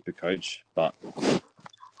for Supercoach, but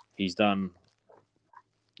he's done.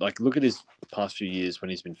 Like, look at his past few years when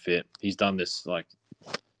he's been fit. He's done this. Like,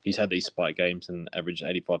 he's had these spike games and averaged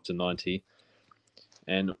 85 to 90,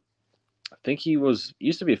 and I think he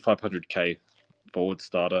used to be a 500k forward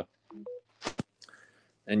starter,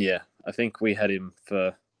 and yeah, I think we had him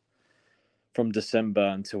from December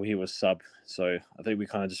until he was sub. So I think we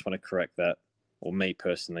kind of just want to correct that. Or me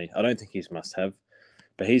personally, I don't think he's must-have,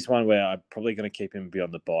 but he's one where I'm probably going to keep him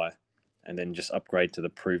beyond the bye, and then just upgrade to the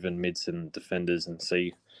proven mids and defenders and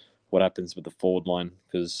see what happens with the forward line.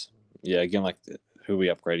 Because yeah, again, like who are we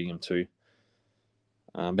upgrading him to?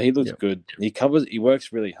 But he looks good. He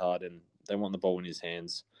works really hard, and they want the ball in his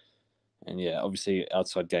hands. And yeah, obviously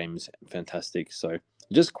outside game is fantastic. So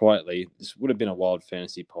just quietly, this would have been a wild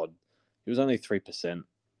fantasy pod. He was only 3%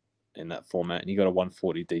 in that format, and he got a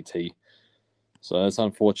 140 DT. So that's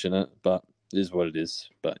unfortunate, but it is what it is.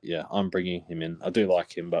 But yeah, I'm bringing him in. I do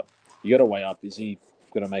like him, but you got to weigh up. Is he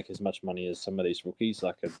going to make as much money as some of these rookies,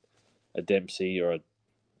 like a Dempsey or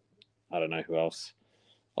I don't know who else,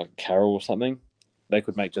 like Carroll or something? They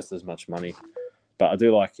could make just as much money. But I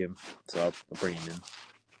do like him, so I'll bring him in.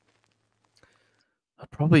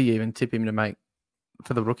 I'd probably even tip him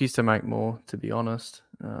for the rookies to make more, to be honest.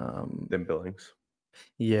 Than Billings.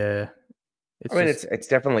 Yeah. It's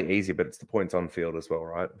definitely easy, but it's the points on field as well,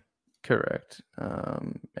 right? Correct.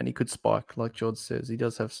 And he could spike, like George says. He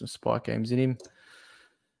does have some spike games in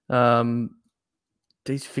him.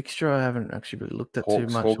 These fixture I haven't actually really looked at too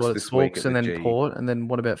much. Hawks Well, this it's week Hawks at and the then G. Port, and then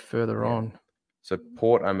what about further on? So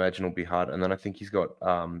Port, I imagine, will be hard, and then I think he's got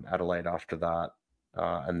Adelaide after that,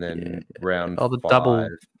 and then round the 5.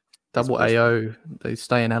 double AO. They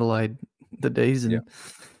stay in Adelaide, the D's, and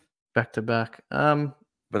back to back.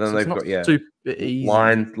 But then so they've it's got not super easy.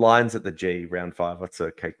 lines at the G round 5. That's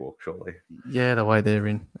a cakewalk, surely. Yeah, the way they're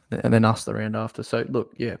in, and then us the round after. So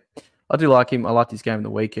look, yeah, I do like him. I liked his game in the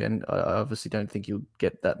weekend. I obviously don't think he'll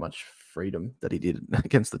get that much freedom that he did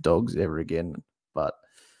against the Dogs ever again. But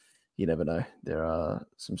you never know. There are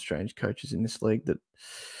some strange coaches in this league that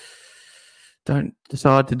don't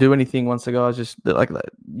decide to do anything once the guys just like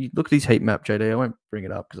you look at his heat map, JD. I won't bring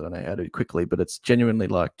it up because I know how to quickly, but it's genuinely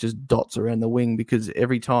like just dots around the wing because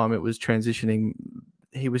every time it was transitioning,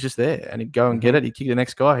 he was just there and he'd go and get it. He'd kick the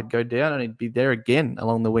next guy, he'd go down and he'd be there again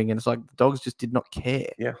along the wing. And it's like the Dogs just did not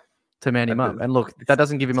care to man him up. And look, that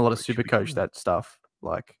doesn't give him a lot of super coach, that stuff.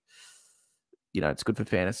 Like, it's good for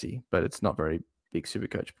fantasy, but it's not very big super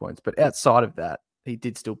coach points. But outside of that, he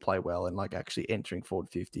did still play well and like actually entering forward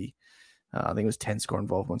 50. I think it was 10 score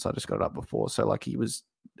involvements. I just got it up before. So like he was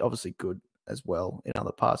obviously good as well in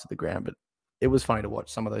other parts of the ground, but it was funny to watch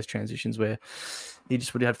some of those transitions where he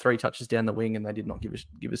just would have 3 touches down the wing and they did not give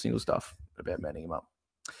a single stuff about manning him up.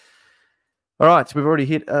 All right, so we've already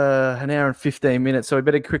hit an hour and 15 minutes, so we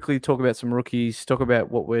better quickly talk about some rookies, talk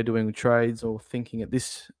about what we're doing with trades or thinking at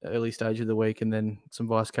this early stage of the week, and then some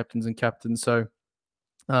vice captains and captains. So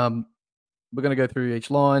we're going to go through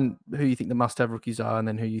each line, who you think the must-have rookies are, and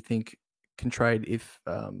then who you think can trade if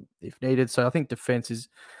needed. So I think defense is,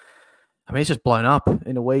 it's just blown up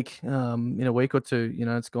in a week or two.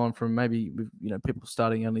 It's gone from maybe people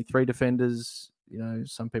starting only 3 defenders.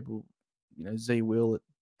 Some people, Z will at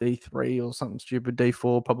D3 or something stupid,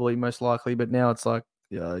 D4 probably most likely, but now it's like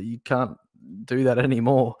you can't do that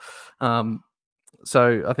anymore.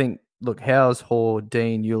 So I think, look, Howes, Hoare,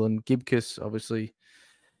 Dean, Ewan, Gibcus, obviously,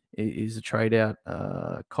 is a trade out.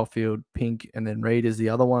 Caulfield, Pink, and then Reed is the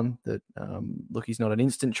other one that, look, he's not an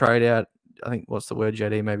instant trade out. I think, what's the word,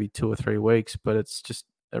 JD? Maybe 2 or 3 weeks, but it's just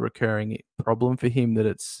a recurring problem for him that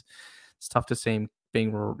it's tough to see him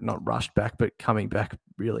being not rushed back, but coming back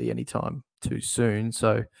really anytime too soon.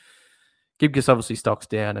 So Gibcus obviously stocks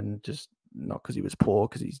down, and just not because he was poor,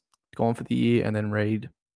 because he's gone for the year. And then Reed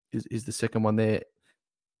is the second one there.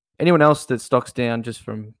 Anyone else that stocks down just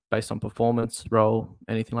from based on performance, role,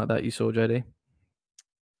 anything like that you saw, JD?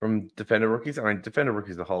 From defender rookies? I mean, defender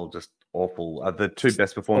rookies as a whole, just awful. The 2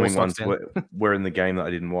 best performing ones were in the game that I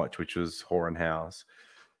didn't watch, which was Hoare and Howes.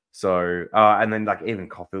 So, and then like even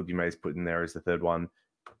Caulfield, you may have put in there as the third one.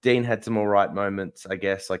 Dean had some all right moments, I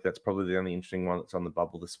guess. Like that's probably the only interesting one that's on the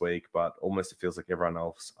bubble this week, but almost it feels like everyone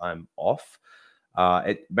else I'm off.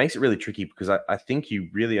 It makes it really tricky because I think you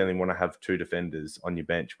really only want to have 2 defenders on your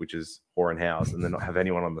bench, which is Hoare and Howes, and then not have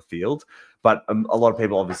anyone on the field. But a lot of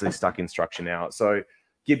people obviously stuck instruction out. So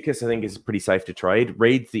Gibcus, I think, is pretty safe to trade.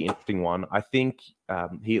 Reed's the interesting one. I think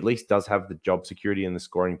he at least does have the job security and the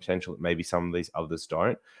scoring potential that maybe some of these others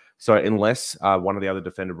don't. So unless one of the other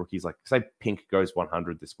defender rookies, like say Pink goes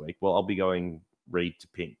 100 this week, well, I'll be going Reed to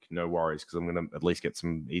Pink. No worries, because I'm going to at least get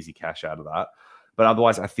some easy cash out of that. But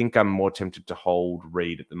otherwise, I think I'm more tempted to hold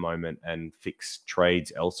Reed at the moment and fix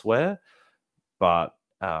trades elsewhere. But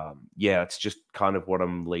yeah, it's just kind of what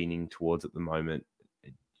I'm leaning towards at the moment.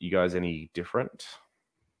 You guys any different?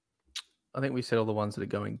 I think we said all the ones that are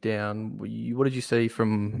going down. What did you see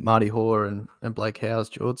from Marty Hoare and Blake Howes,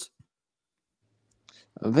 George?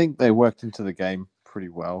 I think they worked into the game pretty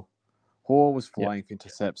well. Hoare was flying for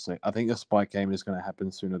intercepts. So I think the spike game is going to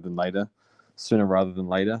happen sooner rather than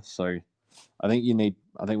later. So I think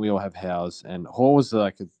we all have Howes, and Hoare was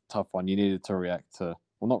like a tough one. You needed to react to,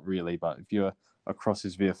 well, not really, but if you're across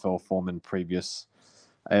his VFL form and previous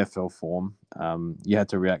AFL form, you had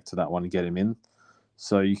to react to that one and get him in.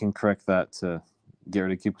 So you can correct that to get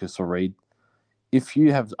rid of Gibcus or Reed. If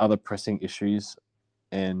you have other pressing issues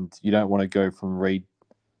and you don't want to go from Reed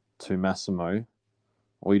to Massimo,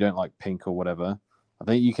 or you don't like Pink or whatever, I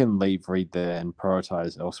think you can leave Reed there and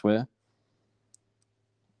prioritize elsewhere.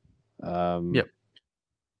 Yep.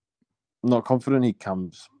 Not confident he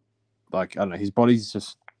comes. Like, I don't know, his body's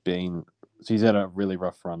just he's had a really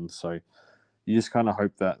rough run. So you just kind of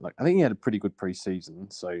hope that, like, I think he had a pretty good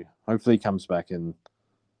preseason. So hopefully he comes back and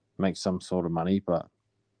makes some sort of money. But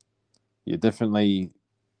yeah, definitely,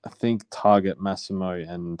 I think target Massimo,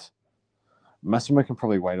 and Massimo can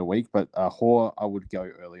probably wait a week, but Hoare, I would go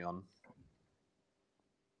early on.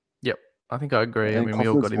 Yep, I think I agree. I mean, we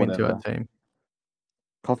all got him into our team.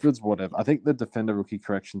 Caulfield's whatever. I think the defender rookie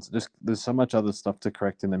corrections, there's so much other stuff to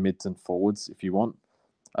correct in the mids and forwards if you want.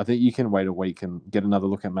 I think you can wait a week and get another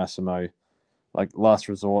look at Massimo. Like last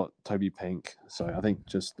resort, Toby Pink. So I think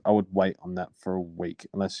I would wait on that for a week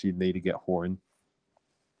unless you need to get Hoare in.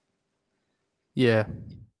 Yeah,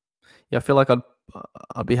 I feel like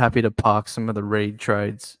I'd be happy to park some of the Reed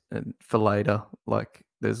trades and for later. Like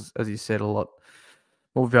there's, as you said, a lot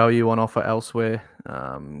more value on offer elsewhere,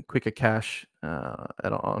 quicker cash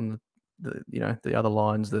on the other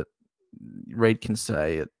lines that Reed can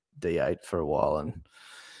stay at D8 for a while, and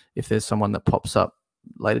if there's someone that pops up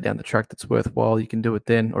later down the track that's worthwhile, you can do it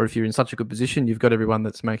then. Or if you're in such a good position, you've got everyone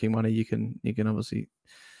that's making money, you can obviously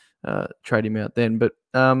trade him out then. But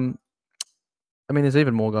I mean, there's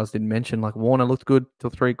even more guys didn't mention. Like Warner looked good till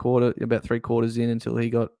about three quarters in, until he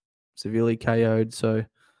got severely KO'd. So I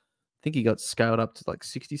think he got scaled up to like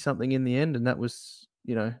 60 something in the end, and that was,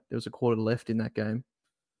 there was a quarter left in that game,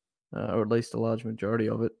 or at least a large majority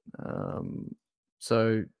of it.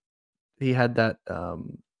 So he had that.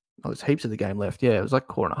 There's heaps of the game left. Yeah, it was like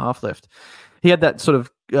a quarter and a half left. He had that sort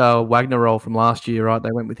of Wagner role from last year, right?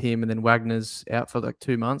 They went with him, and then Wagner's out for like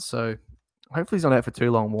 2 months. So hopefully he's not out for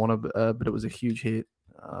too long, Warner. But it was a huge hit.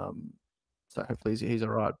 So hopefully he's all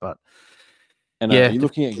right. But and are you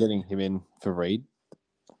looking at getting him in for Reed?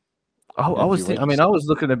 I was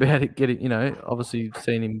looking about it getting. Obviously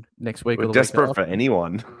seeing him next week. We're desperate for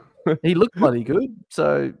anyone. He looked bloody good.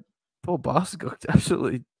 So poor bastard got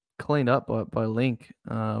absolutely cleaned up by Link.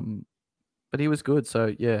 But he was good.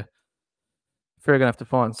 So yeah, fair gonna have to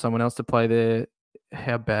find someone else to play there.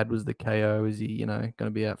 How bad was the KO? Is he, going to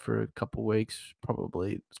be out for a couple of weeks?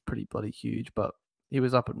 Probably. It's pretty bloody huge. But he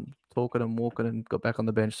was up and talking and walking and got back on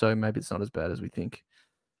the bench. So maybe it's not as bad as we think.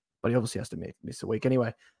 But he obviously has to miss a week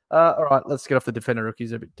anyway. All right, let's get off the defender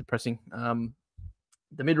rookies. A bit depressing.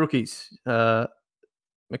 The mid rookies,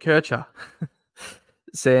 McKercher,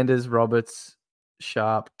 Sanders, Roberts,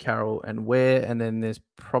 Sharp, Carroll, and Ware. And then there's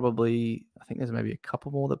probably, I think there's maybe a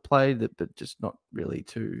couple more that played, but just not really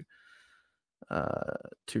too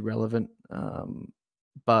relevant.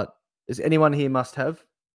 But is anyone here must have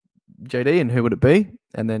JD, and who would it be?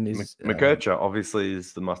 And then is McKercher obviously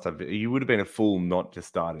is the must-have. You would have been a fool not to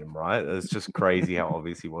start him, right? It's just crazy how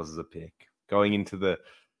obvious he was as a pick. Going into the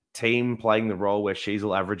team, playing the role where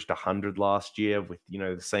Sheasel averaged 100 last year with,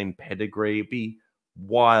 the same pedigree. It'd be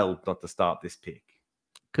wild not to start this pick.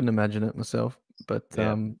 couldn't imagine it myself, but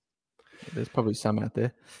Yeah. there's probably some out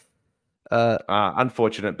there.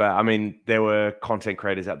 Unfortunate, but I mean, there were content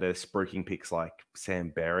creators out there spruiking picks like Sam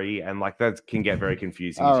Berry, and like that can get very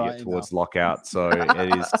confusing as you get towards lockout. So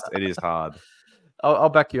it is hard. I'll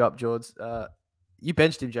back you up, George. You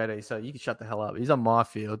benched him, JD, so you can shut the hell up. He's on my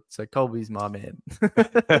field, so Colby's my man.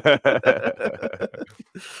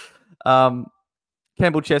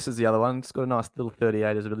 Campbell Chess is the other one. It's got a nice little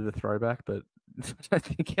 38 as a bit of a throwback, but I don't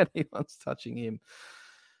think anyone's touching him.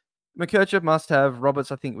 McKercher must have.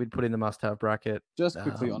 Roberts, I think we'd put in the must have bracket. Just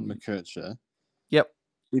quickly on McKercher. Yep.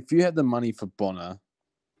 If you had the money for Bonner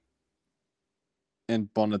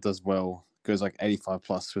and Bonner does well, goes like 85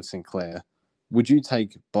 plus with Sinclair, would you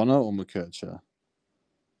take Bonner or McKercher?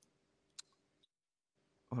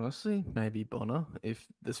 Honestly, maybe Bonner if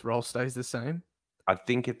this role stays the same. I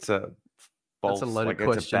think it's a false, That's a loaded it's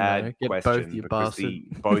question. a bad Get question both, you because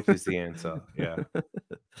bastard. both is the answer. Yeah,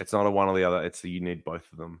 it's not a one or the other. It's you need both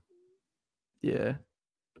of them. Yeah.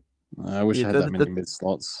 I wish I had that many mid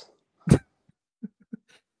slots.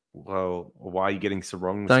 Well, why are you getting so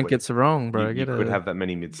wrong? Don't get so wrong, bro. You could have that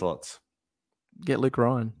many mid slots. Get Luke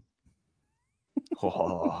Ryan.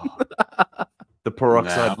 Oh, the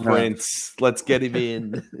peroxide prince. Let's get him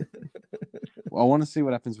in. Well, I want to see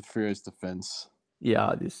what happens with Frio's defense.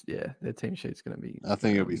 Yeah, their team sheet's going to be. I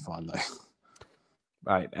think it'll be fine though.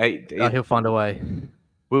 Right, he'll find a way.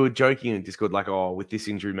 We were joking in Discord, like, with this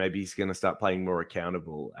injury, maybe he's going to start playing more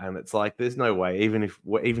accountable, and it's like, there's no way. Even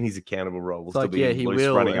his accountable role will still be he loose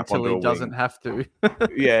will running up until onto he doesn't have to.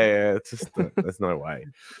 yeah, it's just there's no way.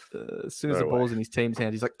 As soon as the ball's in his team's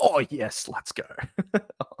hand, he's like, "Oh yes, let's go!"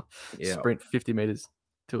 Sprint 50 meters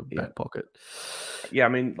to a back pocket. Yeah, I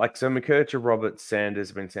mean, like, so McKercher, Roberts,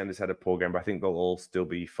 Sanders. I mean, Sanders had a poor game, but I think they'll all still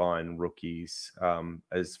be fine rookies.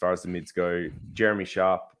 As far as the mids go, Jeremy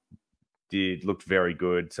Sharp looked very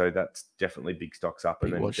good, so that's definitely big stocks up.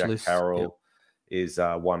 And then Jack Carroll is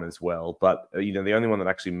one as well. But the only one that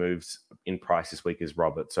actually moves in price this week is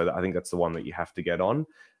Robert. So I think that's the one that you have to get on,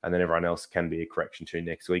 and then everyone else can be a correction to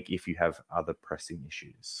next week if you have other pressing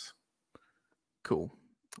issues. Cool.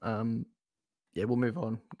 Yeah, we'll move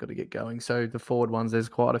on. Got to get going. So the forward ones, there's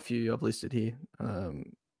quite a few I've listed here.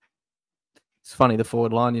 It's funny, the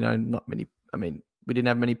forward line, not many. I mean, we didn't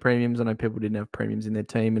have many premiums. I know people didn't have premiums in their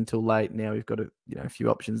team until late. Now we've got a few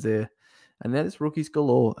options there, and there's rookies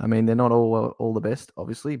galore. I mean, they're not all the best,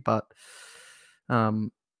 obviously, but I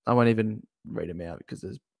won't even read them out because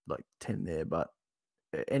there's like 10 there. But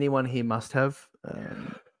anyone here must have.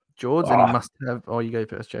 George, any must have. Oh, you go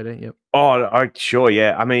first, JD. Yep. Oh, sure,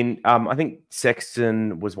 yeah. I mean, I think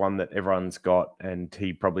Sexton was one that everyone's got, and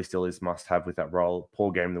he probably still is must have with that role.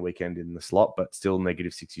 Poor game the weekend in the slot, but still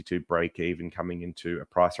negative 62 break even coming into a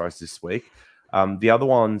price rise this week. The other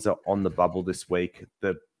ones are on the bubble this week.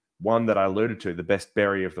 The one that I alluded to, the best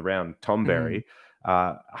Berry of the round, Tom Berry.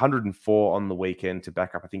 104 on the weekend to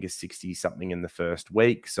back up, I think, a 60 something in the first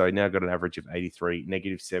week. So now got an average of 83,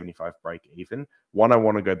 negative 75 break even. I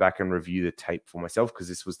want to go back and review the tape for myself because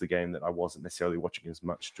this was the game that I wasn't necessarily watching as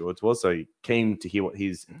much George was. So keen to hear what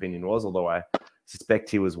his opinion was, although I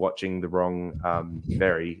suspect he was watching the wrong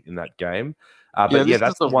Berry in that game. But yeah,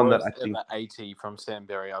 that's the one that I think. 80 from Sam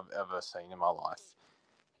Berry I've ever seen in my life.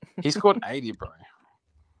 He scored 80, bro.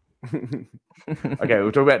 Okay,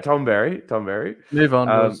 we'll talk about Tom Berry. Move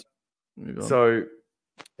on. So,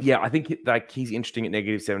 yeah, I think he's interesting at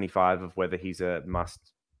negative 75 of whether he's a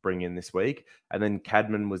must bring in this week. And then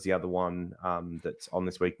Cadman was the other one that's on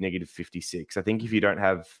this week, negative 56. I think if you don't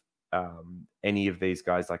have any of these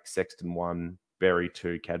guys, like Sexton 1, Berry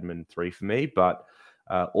 2, Cadman 3 for me, but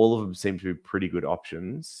all of them seem to be pretty good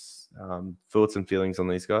options. Thoughts and feelings on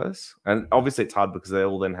these guys? And obviously it's hard because they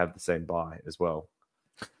all then have the same buy as well.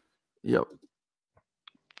 Yep.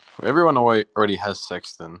 Everyone already has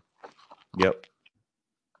Sexton. Yep.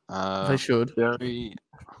 They should. Berry.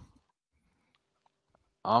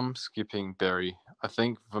 I'm skipping Berry. I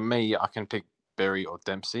think for me, I can pick Berry or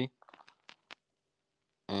Dempsey.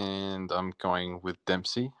 And I'm going with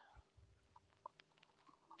Dempsey.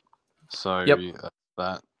 So that's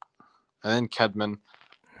that. And then Cadman.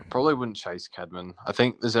 I probably wouldn't chase Cadman. I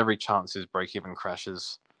think there's every chance his break-even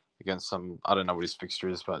crashes against some. I don't know what his fixture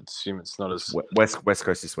is, but I assume it's not as. West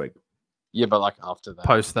Coast this week. Yeah, but like after that.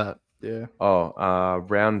 Post that. Yeah.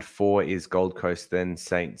 Round 4 is Gold Coast, then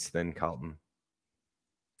Saints, then Carlton.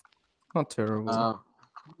 Not terrible.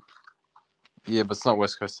 Yeah, but it's not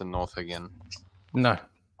West Coast and North again. No.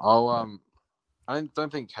 I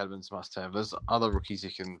don't think Cadman's must have. There's other rookies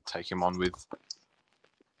you can take him on with.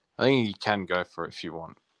 I think you can go for it if you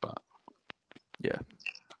want, but yeah.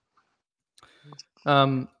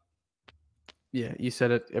 Yeah, you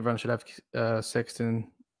said it. Everyone should have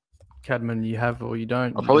Sexton, Cadman. You have or you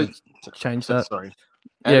don't. I'll probably change that. Sorry.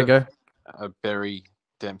 Yeah, go. Berry,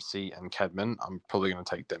 Dempsey, and Cadman. I'm probably going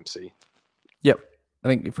to take Dempsey. Yep. I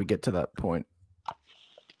think if we get to that point,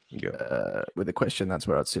 Yeah. with a question, that's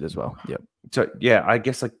where I'd sit as well. Yep. So yeah, I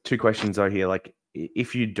guess like 2 questions are here. Like,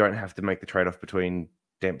 if you don't have to make the trade-off between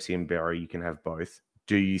Dempsey and Berry, you can have both.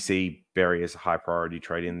 Do you see Berry as a high priority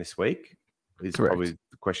trade in this week? Is Correct. Probably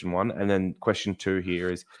question 1. And then question 2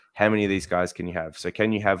 here is, how many of these guys can you have? So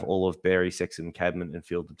can you have all of Berry, Sexton, Cadman, and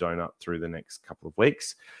Field the Donut through the next couple of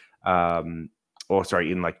weeks? In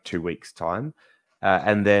like 2 weeks' time.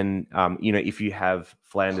 And then, if you have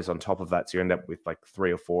Flanders on top of that, so you end up with like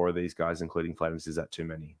 3 or 4 of these guys, including Flanders, is that too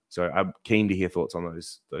many? So I'm keen to hear thoughts on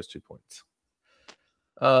those 2 points.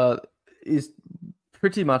 Is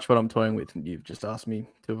pretty much what I'm toying with. You've just asked me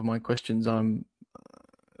 2 of my questions. I'm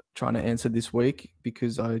trying to answer this week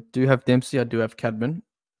because I do have Dempsey, I do have Cadman,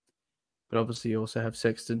 but obviously you also have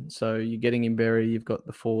Sexton. So you're getting in Berry. You've got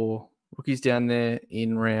the 4 rookies down there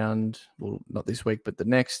in round, well, not this week, but the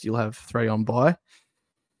next. You'll have 3 on bye.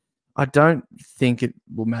 I don't think it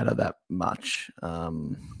will matter that much.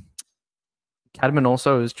 Cadman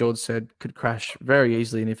also, as George said, could crash very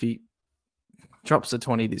easily. And if he drops to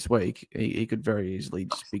 20 this week, he could very easily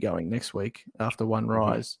just be going next week after 1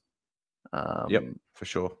 rise. Yep, for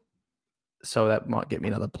sure. So that might get me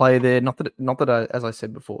another play there. Not that I, as I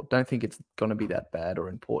said before, don't think it's going to be that bad or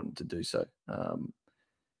important to do so.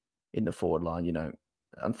 In the forward line,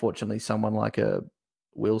 unfortunately, someone like a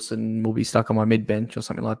Wilson will be stuck on my mid bench or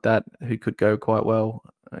something like that, who could go quite well.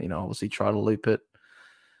 Obviously try to loop it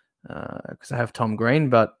because I have Tom Green,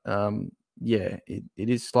 but it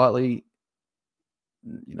is slightly,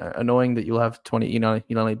 annoying that you'll have 20.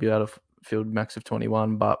 You'll only be able to field max of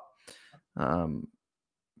 21, but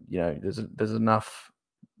there's enough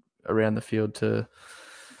around the field to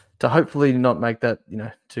hopefully not make that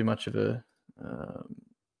too much of a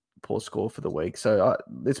poor score for the week. So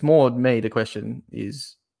it's more me. The question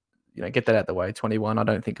is, get that out the way. 21. I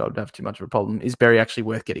don't think I would have too much of a problem. Is Berry actually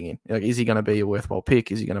worth getting in? Like, is he going to be a worthwhile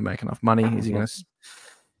pick? Is he going to make enough money? Is he going to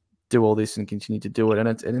do all this and continue to do it?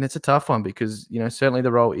 And it's a tough one because certainly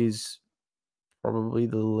the role is probably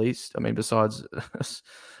the least. I mean, besides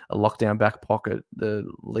a lockdown back pocket, the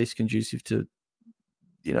least conducive to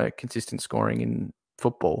consistent scoring in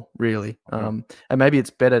football, really. And maybe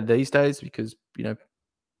it's better these days because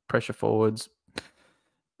pressure forwards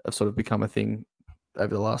have sort of become a thing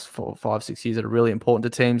over the last 4, 5, 6 years that are really important to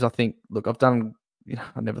teams. I think, look, I've done,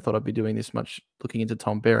 I never thought I'd be doing this much looking into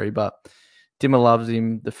Tom Berry, but Dimmer loves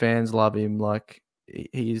him. The fans love him. Like,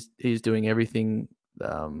 he's doing everything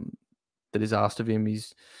that is asked of him.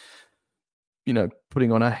 He's,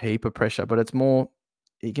 putting on a heap of pressure, but it's more,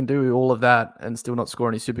 he can do all of that and still not score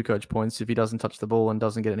any SuperCoach points if he doesn't touch the ball and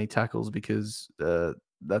doesn't get any tackles because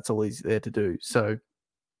that's all he's there to do. So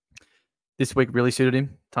this week really suited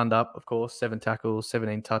him. Turned up, of course, 7 tackles,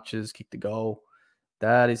 17 touches, kicked a goal.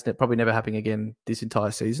 That is probably never happening again this entire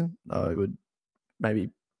season. I would maybe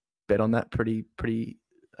bet on that pretty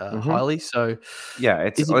highly. So yeah,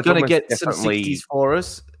 is he going to get definitely some 60s for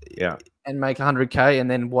us? Yeah, and make 100K, and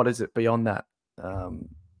then what is it beyond that?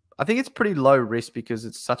 I think it's pretty low risk because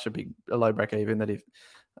it's such a low break even that if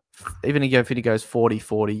he goes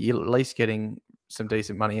 40-40, you're at least getting some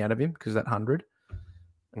decent money out of him because that 100.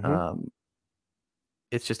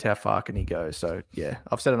 It's just how far can he go? So yeah,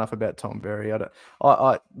 I've said enough about Tom Berry. Do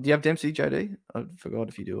you have Dempsey, JD? I forgot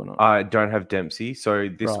if you do or not. I don't have Dempsey. So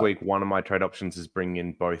this week, one of my trade options is bringing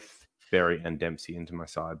in both Berry and Dempsey into my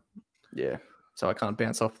side. Yeah. So I can't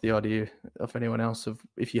bounce off the idea of anyone else of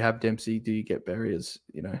if you have Dempsey, do you get Berry as,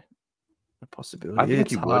 a possibility? I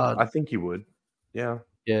think you would. I think you would. Yeah.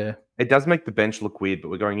 Yeah. It does make the bench look weird, but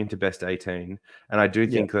we're going into best 18. And I do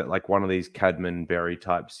think that like one of these Cadman Berry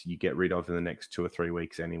types you get rid of in the next 2 or 3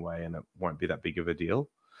 weeks anyway, and it won't be that big of a deal.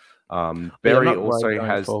 Berry also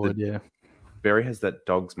has Berry has that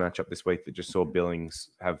Dogs matchup this week that just saw Billings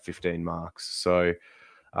have 15 marks. So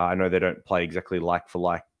I know they don't play exactly like for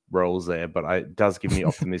like roles there, but it does give me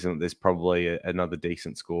optimism that there's probably another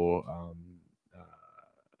decent score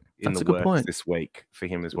in That's the a good works point. this week for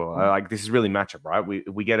him as well. Like this is really matchup, right?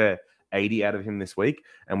 We get a 80 out of him this week,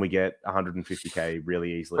 and we get 150k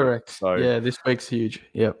really easily. Correct. So yeah, this week's huge.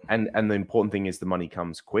 Yep. And the important thing is the money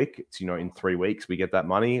comes quick. It's, in 3 weeks we get that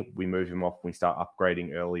money, we move him off, we start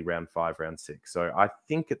upgrading early, round 5, round 6. So I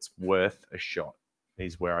think it's worth a shot.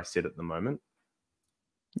 Is where I sit at the moment.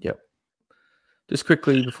 Yep. Just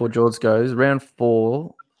quickly before George goes, round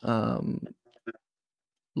 4. I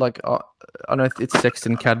know it's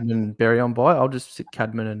Sexton, Cadman, Berry on bye. I'll just sit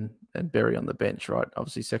Cadman and Berry on the bench, right?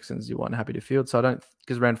 Obviously, Sexton's the one happy to field, so I don't,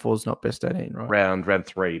 because round 4 is not best 18, right? Round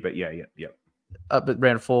 3, but yeah. But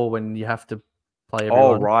round 4, when you have to play everyone.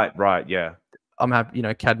 Oh, right, yeah. I'm happy.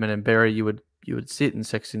 Cadman and Berry, you would sit, and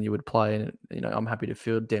Sexton you would play, and I'm happy to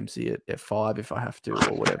field Dempsey at F5 if I have to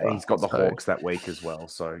or whatever. And he's got the Hawks that week as well,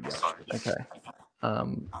 so yeah. Okay.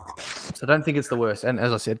 So I don't think it's the worst. And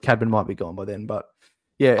as I said, Cadman might be gone by then. But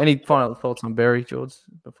yeah, any final thoughts on Berry, George,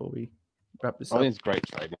 before we wrap this I up? think it's great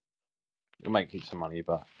trading. It'll make heaps of money,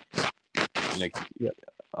 but Yep.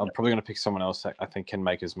 I'm probably going to pick someone else that I think can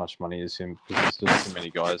make as much money as him because there's just too many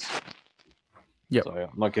guys. Yep. So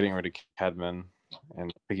I'm not getting rid of Cadman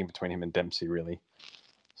and picking between him and Dempsey, really.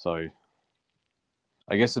 So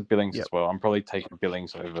I guess it's Billings as well. I'm probably taking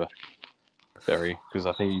Billings over Berry because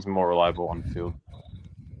I think he's more reliable on field.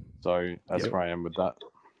 So that's where I am with that.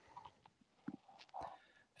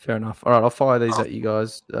 Fair enough. All right, I'll fire these at you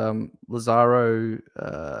guys. Lazaro,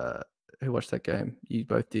 who watched that game? You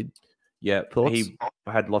both did. Yeah, Thoughts? he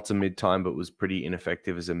had lots of mid time, but was pretty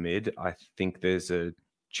ineffective as a mid. I think there's a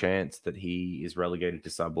chance that he is relegated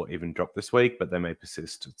to sub or even drop this week, but they may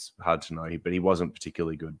persist. It's hard to know, but he wasn't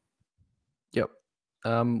particularly good. Yep.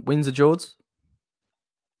 Windsor, George?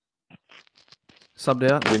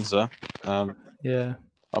 Subbed out? Windsor. Yeah.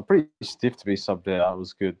 I'm pretty stiff to be subbed out. It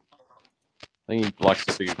was good. I think he likes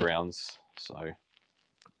the bigger grounds. So,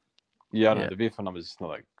 yeah, I don't know. The VFL numbers is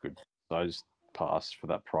not that good. So I just passed for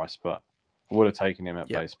that price, but I would have taken him at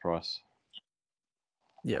base price.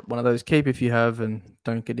 Yeah, one of those keep if you have and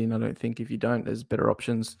don't get in. I don't think if you don't, there's better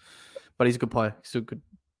options. But he's a good player. Still could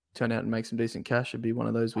turn out and make some decent cash. It'd be one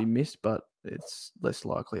of those we missed, but it's less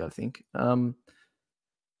likely, I think.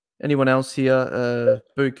 Anyone else here?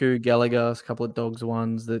 Buku, Gallagher, a couple of dogs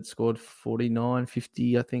ones that scored 49,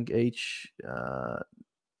 50, I think, each.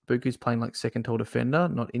 Buku's playing like second tall defender,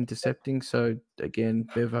 not intercepting. So, again,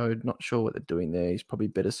 Bevo, not sure what they're doing there. He's probably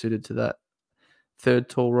better suited to that third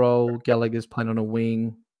tall role. Gallagher's playing on a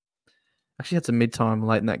wing. Actually had some mid-time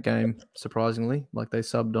late in that game, surprisingly. Like they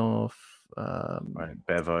subbed off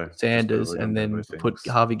Bevo, Sanders and then put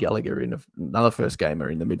Harvey Gallagher in another first gamer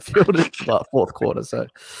in the midfield at like fourth quarter. So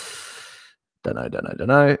don't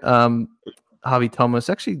know. Harvey Thomas,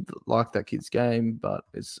 actually liked that kid's game, but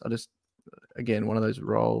again, one of those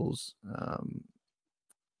roles. I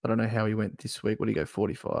don't know how he went this week. What did he go,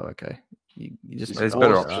 45? Okay. You just There's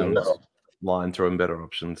better options. Line through him better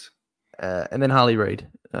options. And then Harley Reid.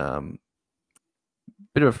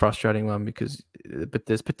 Bit of a frustrating one but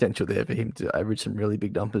there's potential there for him to average some really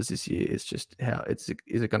big numbers this year. It's just is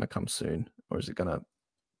it going to come soon, or is it going to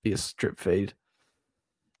be a strip feed?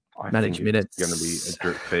 I think it's going to be a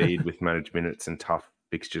drip feed with managed minutes and tough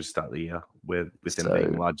fixtures start the year, with them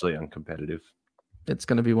being largely uncompetitive. It's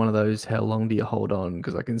going to be one of those. How long do you hold on?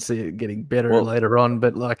 Because I can see it getting better later on,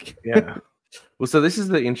 but yeah. Well, so this is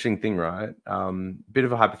the interesting thing, right? Bit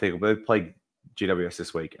of a hypothetical, but they played GWS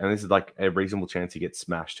this week, and this is like a reasonable chance he gets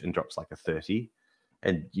smashed and drops like a 30.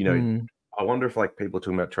 And I wonder if people are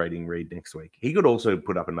talking about trading Reid next week. He could also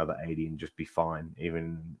put up another 80 and just be fine,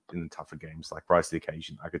 even in the tougher games, like rise to the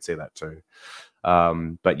occasion. I could see that too.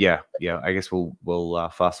 But yeah, I guess we'll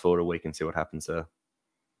fast forward a week and see what happens there.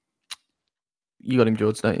 You got him,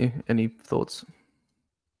 George, don't you? Any thoughts?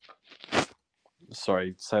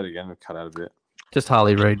 Sorry, say it again. I've cut out a bit. Just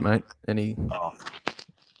Harley Reid, mate. Any?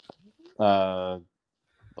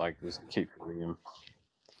 Just keep doing him.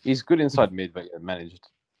 He's good inside mid, but managed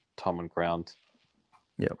time on ground.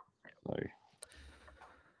 Yep. So.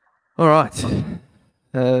 All right.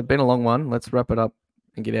 Been a long one. Let's wrap it up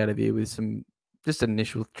and get out of here with some just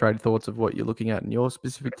initial trade thoughts of what you're looking at in your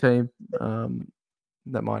specific team.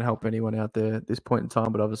 That might help anyone out there at this point in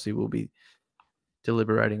time, but obviously we'll be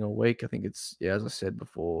deliberating all week. I think it's, as I said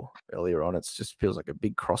earlier on, it just feels like a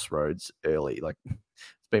big crossroads early. Like it's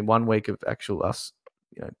been 1 week of actual us,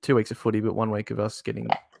 2 weeks of footy, but 1 week of us getting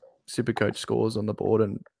SuperCoach scores on the board,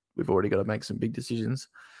 and we've already got to make some big decisions.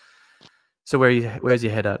 So where's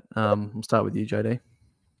your head at? We'll start with you, JD.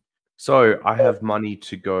 So I have money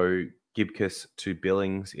to go Gibcus to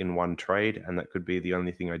Billings in one trade, and that could be the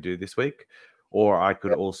only thing I do this week. or I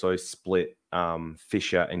could also split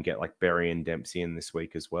Fisher and get like Berry and Dempsey in this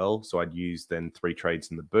week as well. So I'd use then 3 trades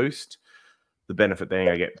in the boost. The benefit being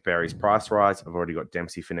I get Barry's price rise. I've already got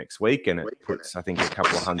Dempsey for next week, and it puts, I think, a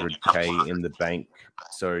couple of $100K in the bank.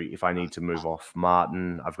 So if I need to move off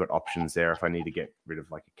Martin, I've got options there. If I need to get rid of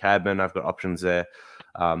like a Cadman, I've got options there.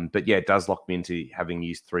 But yeah, it does lock me into having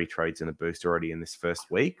used 3 trades in a boost already in this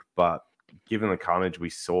first week. But given the carnage we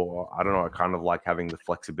saw, I don't know, I kind of like having the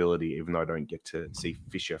flexibility, even though I don't get to see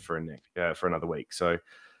Fisher for another week. So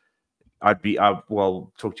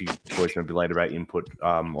well, talk to you boys maybe later about input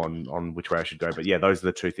on which way I should go. But yeah, those are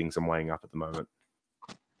the 2 things I'm weighing up at the moment.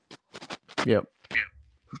 Yep.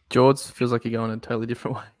 George, feels like you're going a totally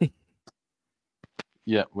different way.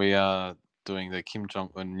 Yeah, we are doing the Kim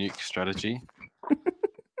Jong-un nuke strategy.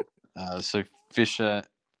 So Fisher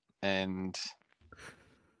and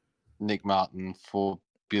Nick Martin for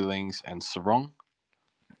Billings and Sarong.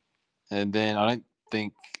 And then I don't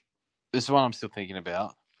think... This is one I'm still thinking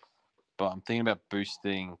about. But I'm thinking about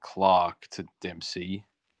boosting Clark to Dempsey.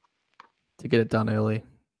 To get it done early.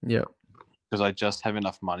 Yep. Because I just have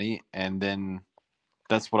enough money, and then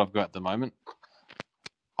that's what I've got at the moment.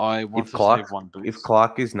 I want to save 1 boost. If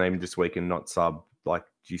Clark is named this week and not sub, like,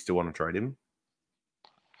 do you still want to trade him?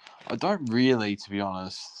 I don't really, to be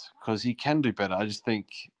honest, because he can do better. I just think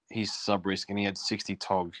he's sub-risk, and he had 60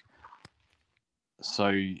 TOG. So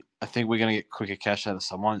I think we're going to get quicker cash out of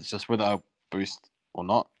someone. It's just whether I boost or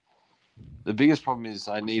not. The biggest problem is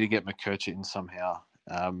I need to get McKercher in somehow.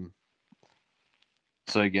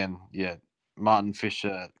 So again, yeah, Martin,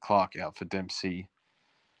 Fisher, Clark out for Dempsey,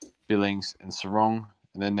 Billings, and Sarong.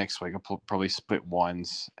 And then next week I'll probably split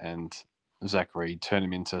Wines and Zachary, turn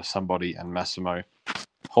him into somebody, and Massimo.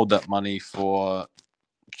 Hold that money for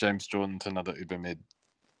James Jordan to another Uber mid.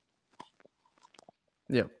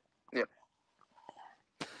 Yep.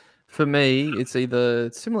 For me, it's either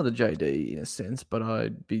similar to JD in a sense, but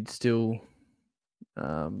I'd be still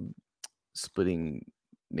splitting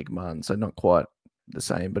Nick Martin, so not quite the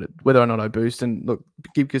same, but whether or not I boost. And look,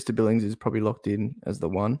 Gibcus to Billings is probably locked in as the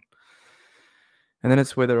one. And then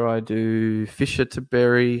it's whether I do Fisher to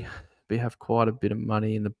Berry. We have quite a bit of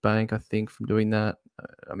money in the bank, I think, from doing that.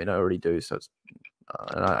 I mean, I already do, so it's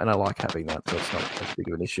and I like having that, so it's not as big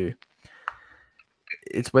of an issue.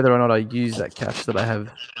 It's whether or not I use that cash that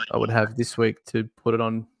I would have this week to put it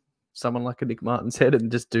on someone like a Nick Martin's head and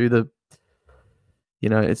just do the,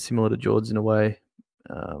 it's similar to George in a way,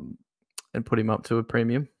 and put him up to a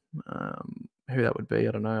premium. Who that would be,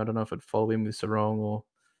 I don't know. I don't know if I'd follow him with Sarong, or,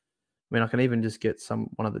 I mean, I can even just get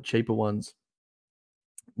one of the cheaper ones,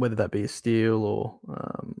 whether that be a steal or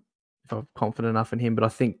if I'm confident enough in him. But I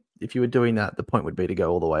think if you were doing that, the point would be to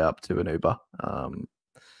go all the way up to an Uber.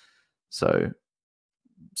 So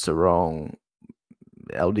Sarong,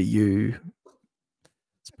 LDU,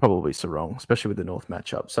 it's probably Sarong, especially with the North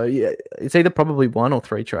matchup. So yeah, it's either probably 1 or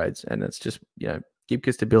 3 trades, and it's just,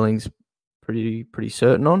 Gibcus to Billings pretty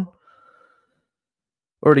certain on.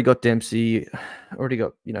 Already got Dempsey, already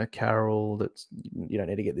got, Carroll, that's you don't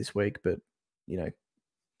need to get this week, but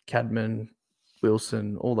Cadman,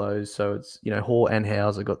 Wilson, all those. So it's, Hoare and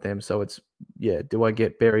Howes, I got them. So it's, do I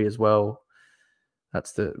get Berry as well?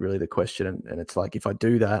 That's really the question. And it's like, if I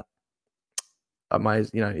do that, I might,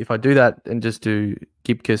 if I do that and just do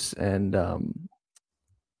Gibcus and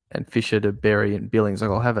Fisher to Berry and Billings,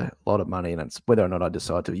 like, I'll have a lot of money, and it's whether or not I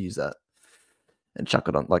decide to use that and chuck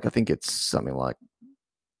it on. Like, I think it's something like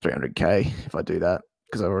 300K if I do that,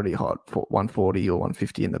 because I already had 140 or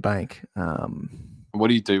 150 in the bank. What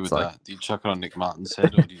do you do with that? Do you chuck it on Nick Martin's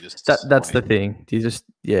head, or do you just... That's the thing. Do you just,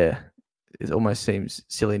 it almost seems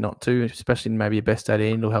silly not to, especially maybe a best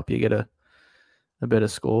 18 will help you get a better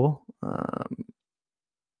score.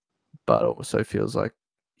 But it also feels like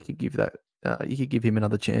you could give him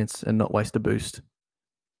another chance and not waste a boost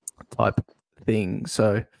type thing.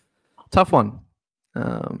 So tough one.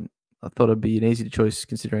 I thought it'd be an easy choice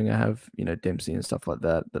considering I have, Dempsey and stuff like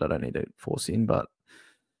that I don't need to force in. But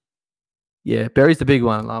yeah, Berry's the big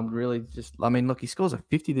one. I'm really look, he scores a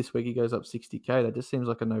 50 this week. He goes up 60K. That just seems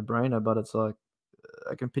like a no-brainer, but it's like,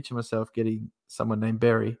 I can picture myself getting someone named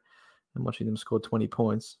Berry and watching them score 20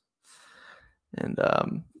 points and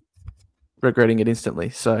regretting it instantly.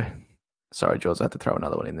 So, sorry, George, I have to throw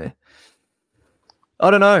another one in there. I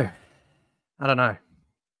don't know.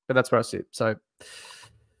 But that's where I sit. So,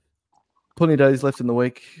 plenty of days left in the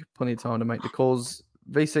week. Plenty of time to make the calls.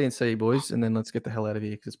 VC and C, boys, and then let's get the hell out of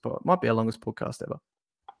here, because it might be our longest podcast ever.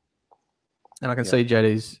 And I can see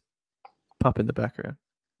JD's pup in the background.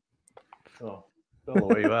 Oh,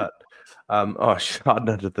 where you at?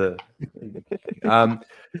 Shardner to the.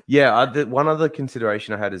 One other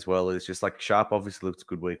consideration I had as well is just like Sharp obviously looks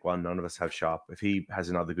good week one. None of us have Sharp. If he has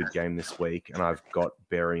another good game this week, and I've got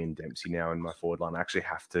Berry and Dempsey now in my forward line, I actually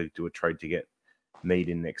have to do a trade to get Mead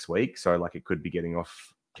in next week. So like it could be getting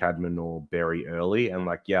off Cadman or Berry early, and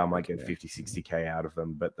like I might get 50-60K out of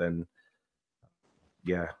them, but then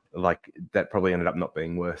like that probably ended up not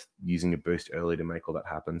being worth using a boost early to make all that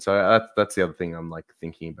happen. So that's the other thing I'm like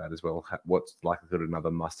thinking about as well. What's likelihood another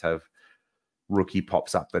must-have rookie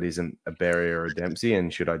pops up that isn't a Berry or a Dempsey,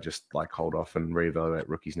 and should I just like hold off and reevaluate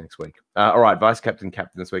rookies next week? All right, vice captain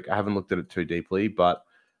this week. I haven't looked at it too deeply, but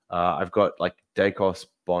I've got like Dacos,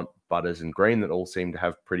 Bont, Butters, and Green that all seem to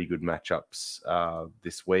have pretty good matchups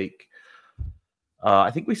this week. I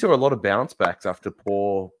think we saw a lot of bounce backs after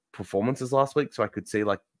poor performances last week, so I could see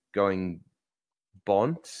like going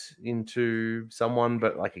Bont into someone,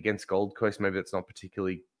 but like against Gold Coast, maybe that's not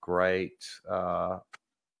particularly great. I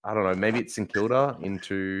don't know. Maybe it's St Kilda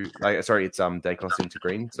into it's Dacos into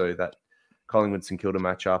Green, so that Collingwood St Kilda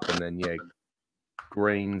matchup, and then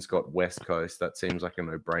Green's got West Coast. That seems like a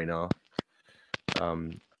no-brainer.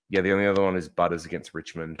 The only other one is Butters against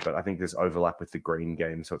Richmond, but I think there's overlap with the Green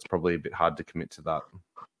game, so it's probably a bit hard to commit to that.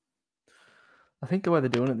 I think the way they're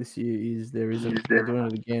doing it this year is they're doing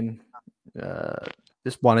it again.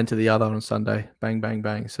 Just one into the other on Sunday. Bang, bang,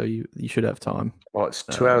 bang. So you should have time. Well, it's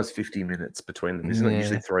 2 hours, 50 minutes between them, isn't it?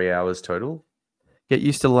 Usually 3 hours total. Get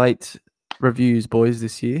used to late reviews, boys,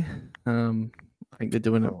 this year. I think they're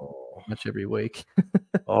doing it much every week.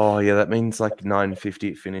 That means like 9:50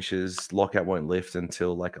 it finishes. Lockout won't lift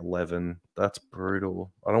until like 11. That's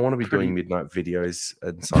brutal. I don't want to be doing midnight videos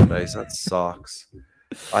on Sundays. That sucks.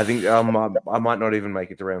 I think I might not even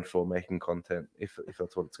make it to round 4 making content if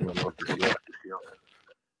that's what it's going to look like this year.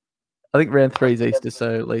 I think round 3 is Easter,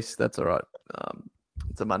 so at least that's all right.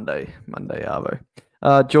 It's a Monday Arvo.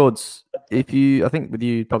 George, I think with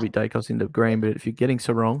you probably Dacos into Green, but if you're getting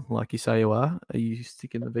Sarong like you say you are you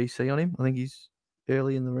sticking the VC on him? I think he's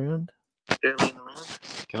early in the round.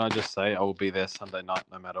 Can I just say I will be there Sunday night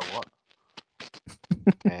no matter what,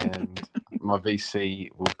 and my VC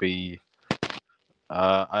will be.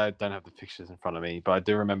 I don't have the fixtures in front of me, but I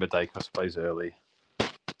do remember Dacos plays early.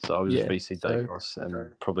 So I'll just VC Dacos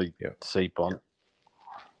and probably see Bont.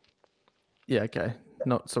 Yeah, okay.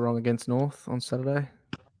 Not Sarong against North on Saturday.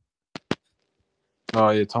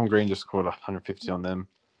 Oh, yeah, Tom Green just scored 150 on them.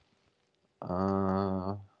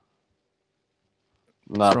 Sarong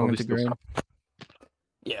into Green.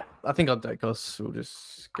 Yeah, I think on Dacos, we'll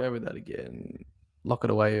just go with that again. Lock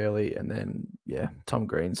it away early, and then, Tom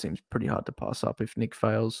Green seems pretty hard to pass up if Nick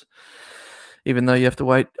fails, even though you have to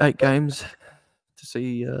wait 8 games to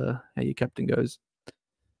see how your captain goes.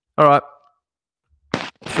 All right.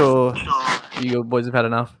 Sure, you boys have had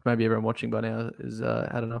enough. Maybe everyone watching by now has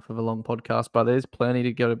had enough of a long podcast, but there's plenty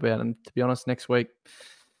to go about. And to be honest, next week,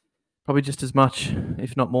 probably just as much,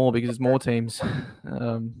 if not more, because there's more teams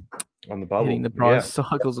on the bubble, hitting the prize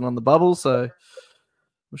cycles and on the bubble. So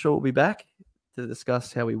I'm sure we'll be back to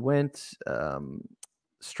discuss how we went.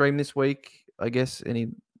 Stream this week, I guess.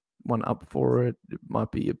 Anyone up for it? It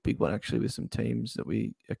might be a big one actually with some teams that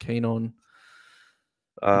we are keen on.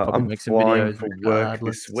 I'm flying for work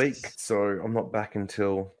this week, so I'm not back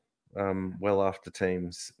until well after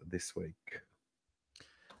teams this week.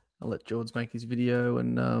 I'll let George make his video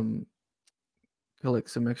and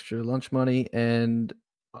collect some extra lunch money, and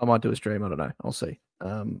I might do a stream. I don't know. I'll see.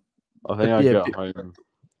 I think I get home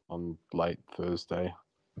on late Thursday.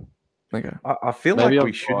 Okay. I feel like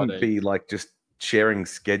we shouldn't be like just sharing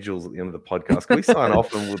schedules at the end of the podcast. Can we sign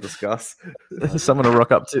off and we'll discuss? Someone will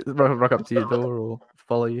rock up to your door or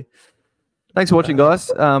follow you. Thanks for watching,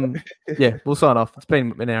 guys. We'll sign off. It's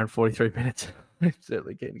been an hour and 43 minutes. I'm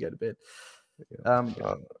certainly keen to go to bed.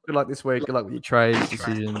 Good luck this week. Good luck with your trades,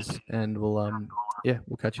 decisions, and we'll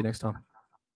catch you next time.